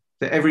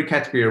 So every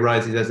category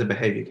arises as a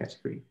behavior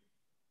category.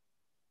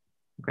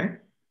 Okay?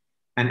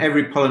 And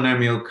every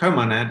polynomial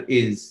comonad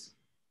is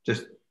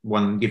just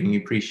one giving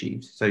you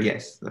pre-sheaves. So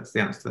yes, that's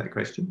the answer to that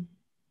question.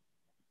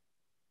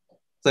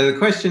 So the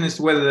question is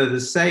whether they're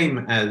the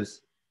same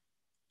as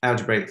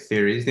algebraic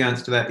theories. The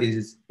answer to that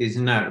is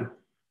no.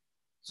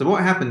 So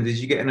what happens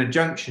is you get an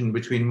adjunction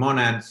between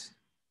monads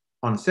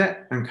on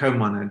set and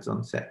comonads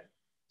on set.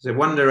 So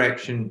one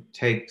direction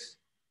takes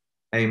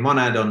a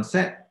monad on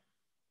set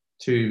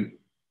to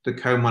the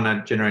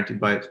comonad generated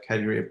by its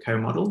category of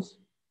comodels.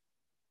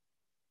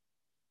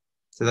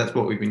 So that's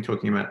what we've been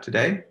talking about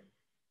today.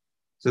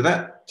 So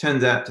that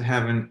turns out to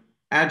have an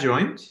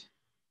adjoint.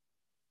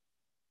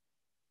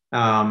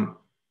 And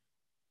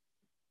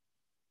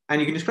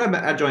you can describe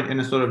that adjoint in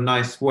a sort of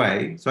nice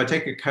way. So I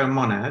take a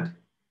comonad,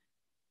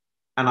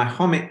 and I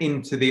hom it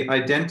into the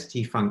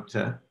identity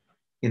functor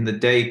in the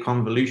day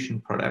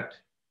convolution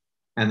product,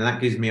 and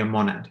that gives me a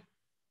monad.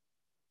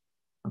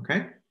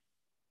 Okay?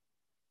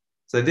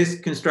 So this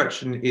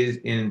construction is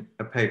in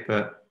a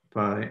paper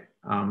by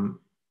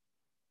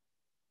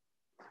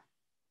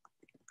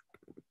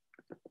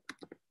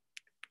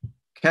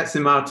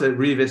Katsimata,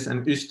 Rivas,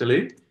 and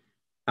Ustalu.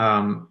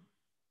 And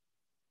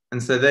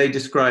so they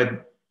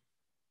describe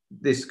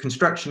this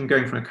construction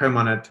going from a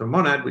comonad to a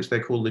monad, which they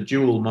call the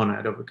dual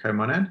monad of a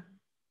comonad.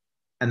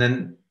 And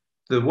then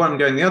the one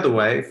going the other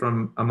way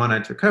from a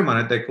monad to a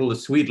comonad, they call the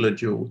Sweedler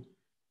dual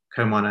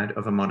comonad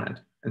of a monad.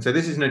 And so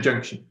this is an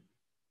adjunction.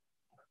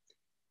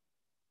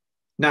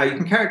 Now you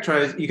can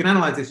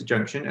analyze this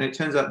adjunction, and it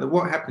turns out that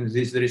what happens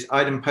is that it's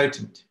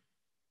idempotent.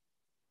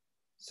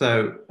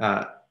 So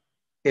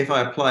if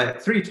I apply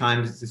it 3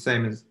 times, it's the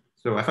same as,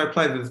 so if I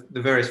apply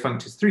the various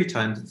functors 3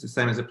 times, it's the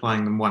same as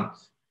applying them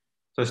once.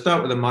 So I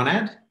start with a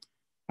monad,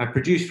 I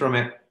produce from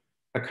it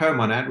a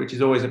comonad, which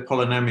is always a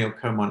polynomial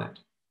comonad.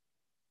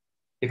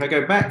 If I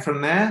go back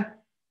from there,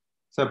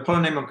 so a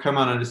polynomial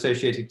comonad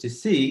associated to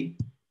C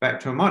back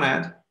to a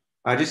monad,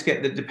 I just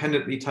get the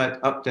dependently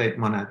typed update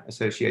monad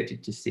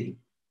associated to C.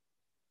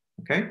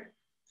 Okay?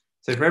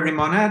 So for every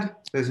monad,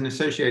 there's an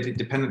associated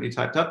dependently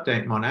typed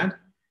update monad,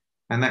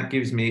 and that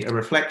gives me a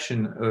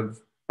reflection of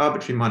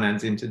arbitrary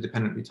monads into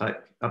dependently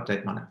typed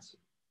update monads.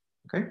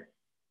 Okay?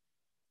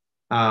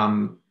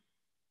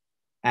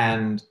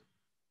 And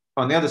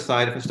on the other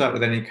side, if I start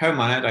with any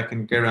comonad, I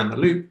can go around the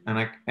loop and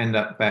I end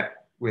up back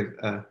with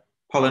a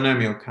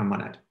polynomial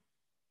comonad.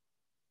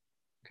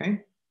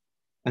 Okay?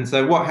 And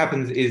so what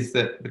happens is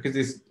that because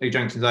this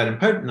adjunction is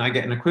idempotent, I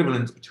get an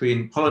equivalence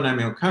between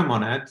polynomial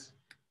comonads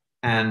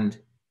and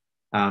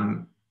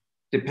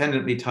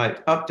dependently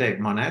typed update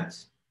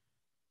monads.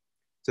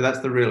 So that's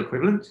the real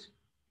equivalence.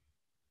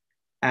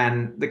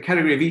 And the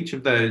category of each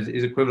of those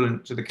is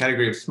equivalent to the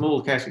category of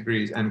small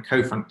categories and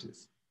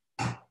cofunctors.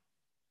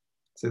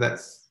 So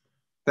that's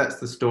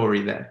the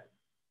story there.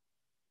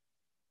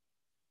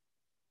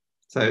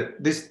 So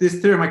this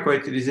theorem I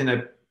quoted is in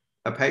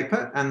a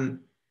paper, and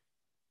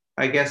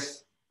I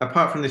guess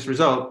apart from this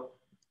result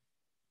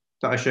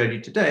that I showed you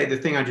today, the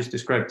thing I just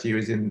described to you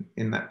is in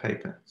that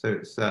paper. So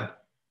it's, I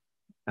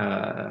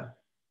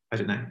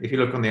don't know, if you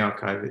look on the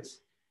archive,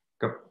 it's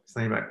got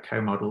something about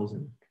co-models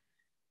and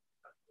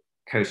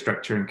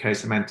co-structure and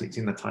co-semantics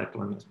in the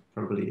title, and that's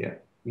probably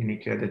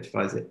uniquely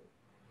identifies it.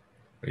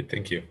 Great,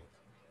 thank you.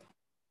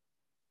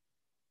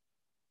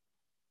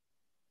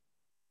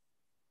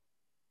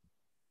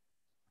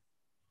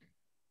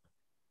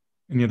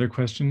 Any other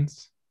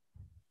questions?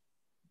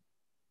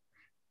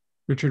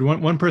 Richard,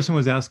 one person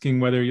was asking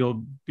whether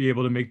you'll be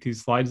able to make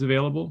these slides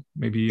available.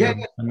 Maybe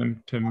send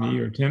them to me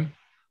or Tim.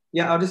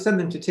 Yeah, I'll just send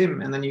them to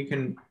Tim, and then you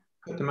can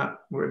put them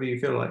up wherever you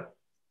feel like.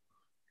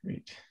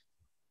 Great.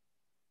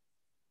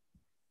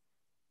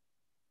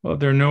 Well, if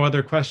there are no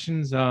other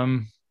questions,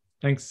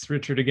 thanks,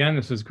 Richard, again.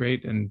 This was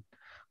great, and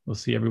we'll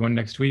see everyone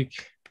next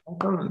week. No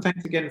problem.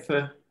 Thanks again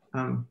for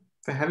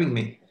having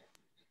me.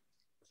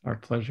 Our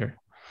pleasure.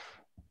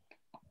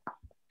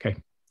 Okay.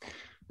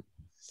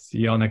 See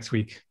y'all next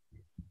week.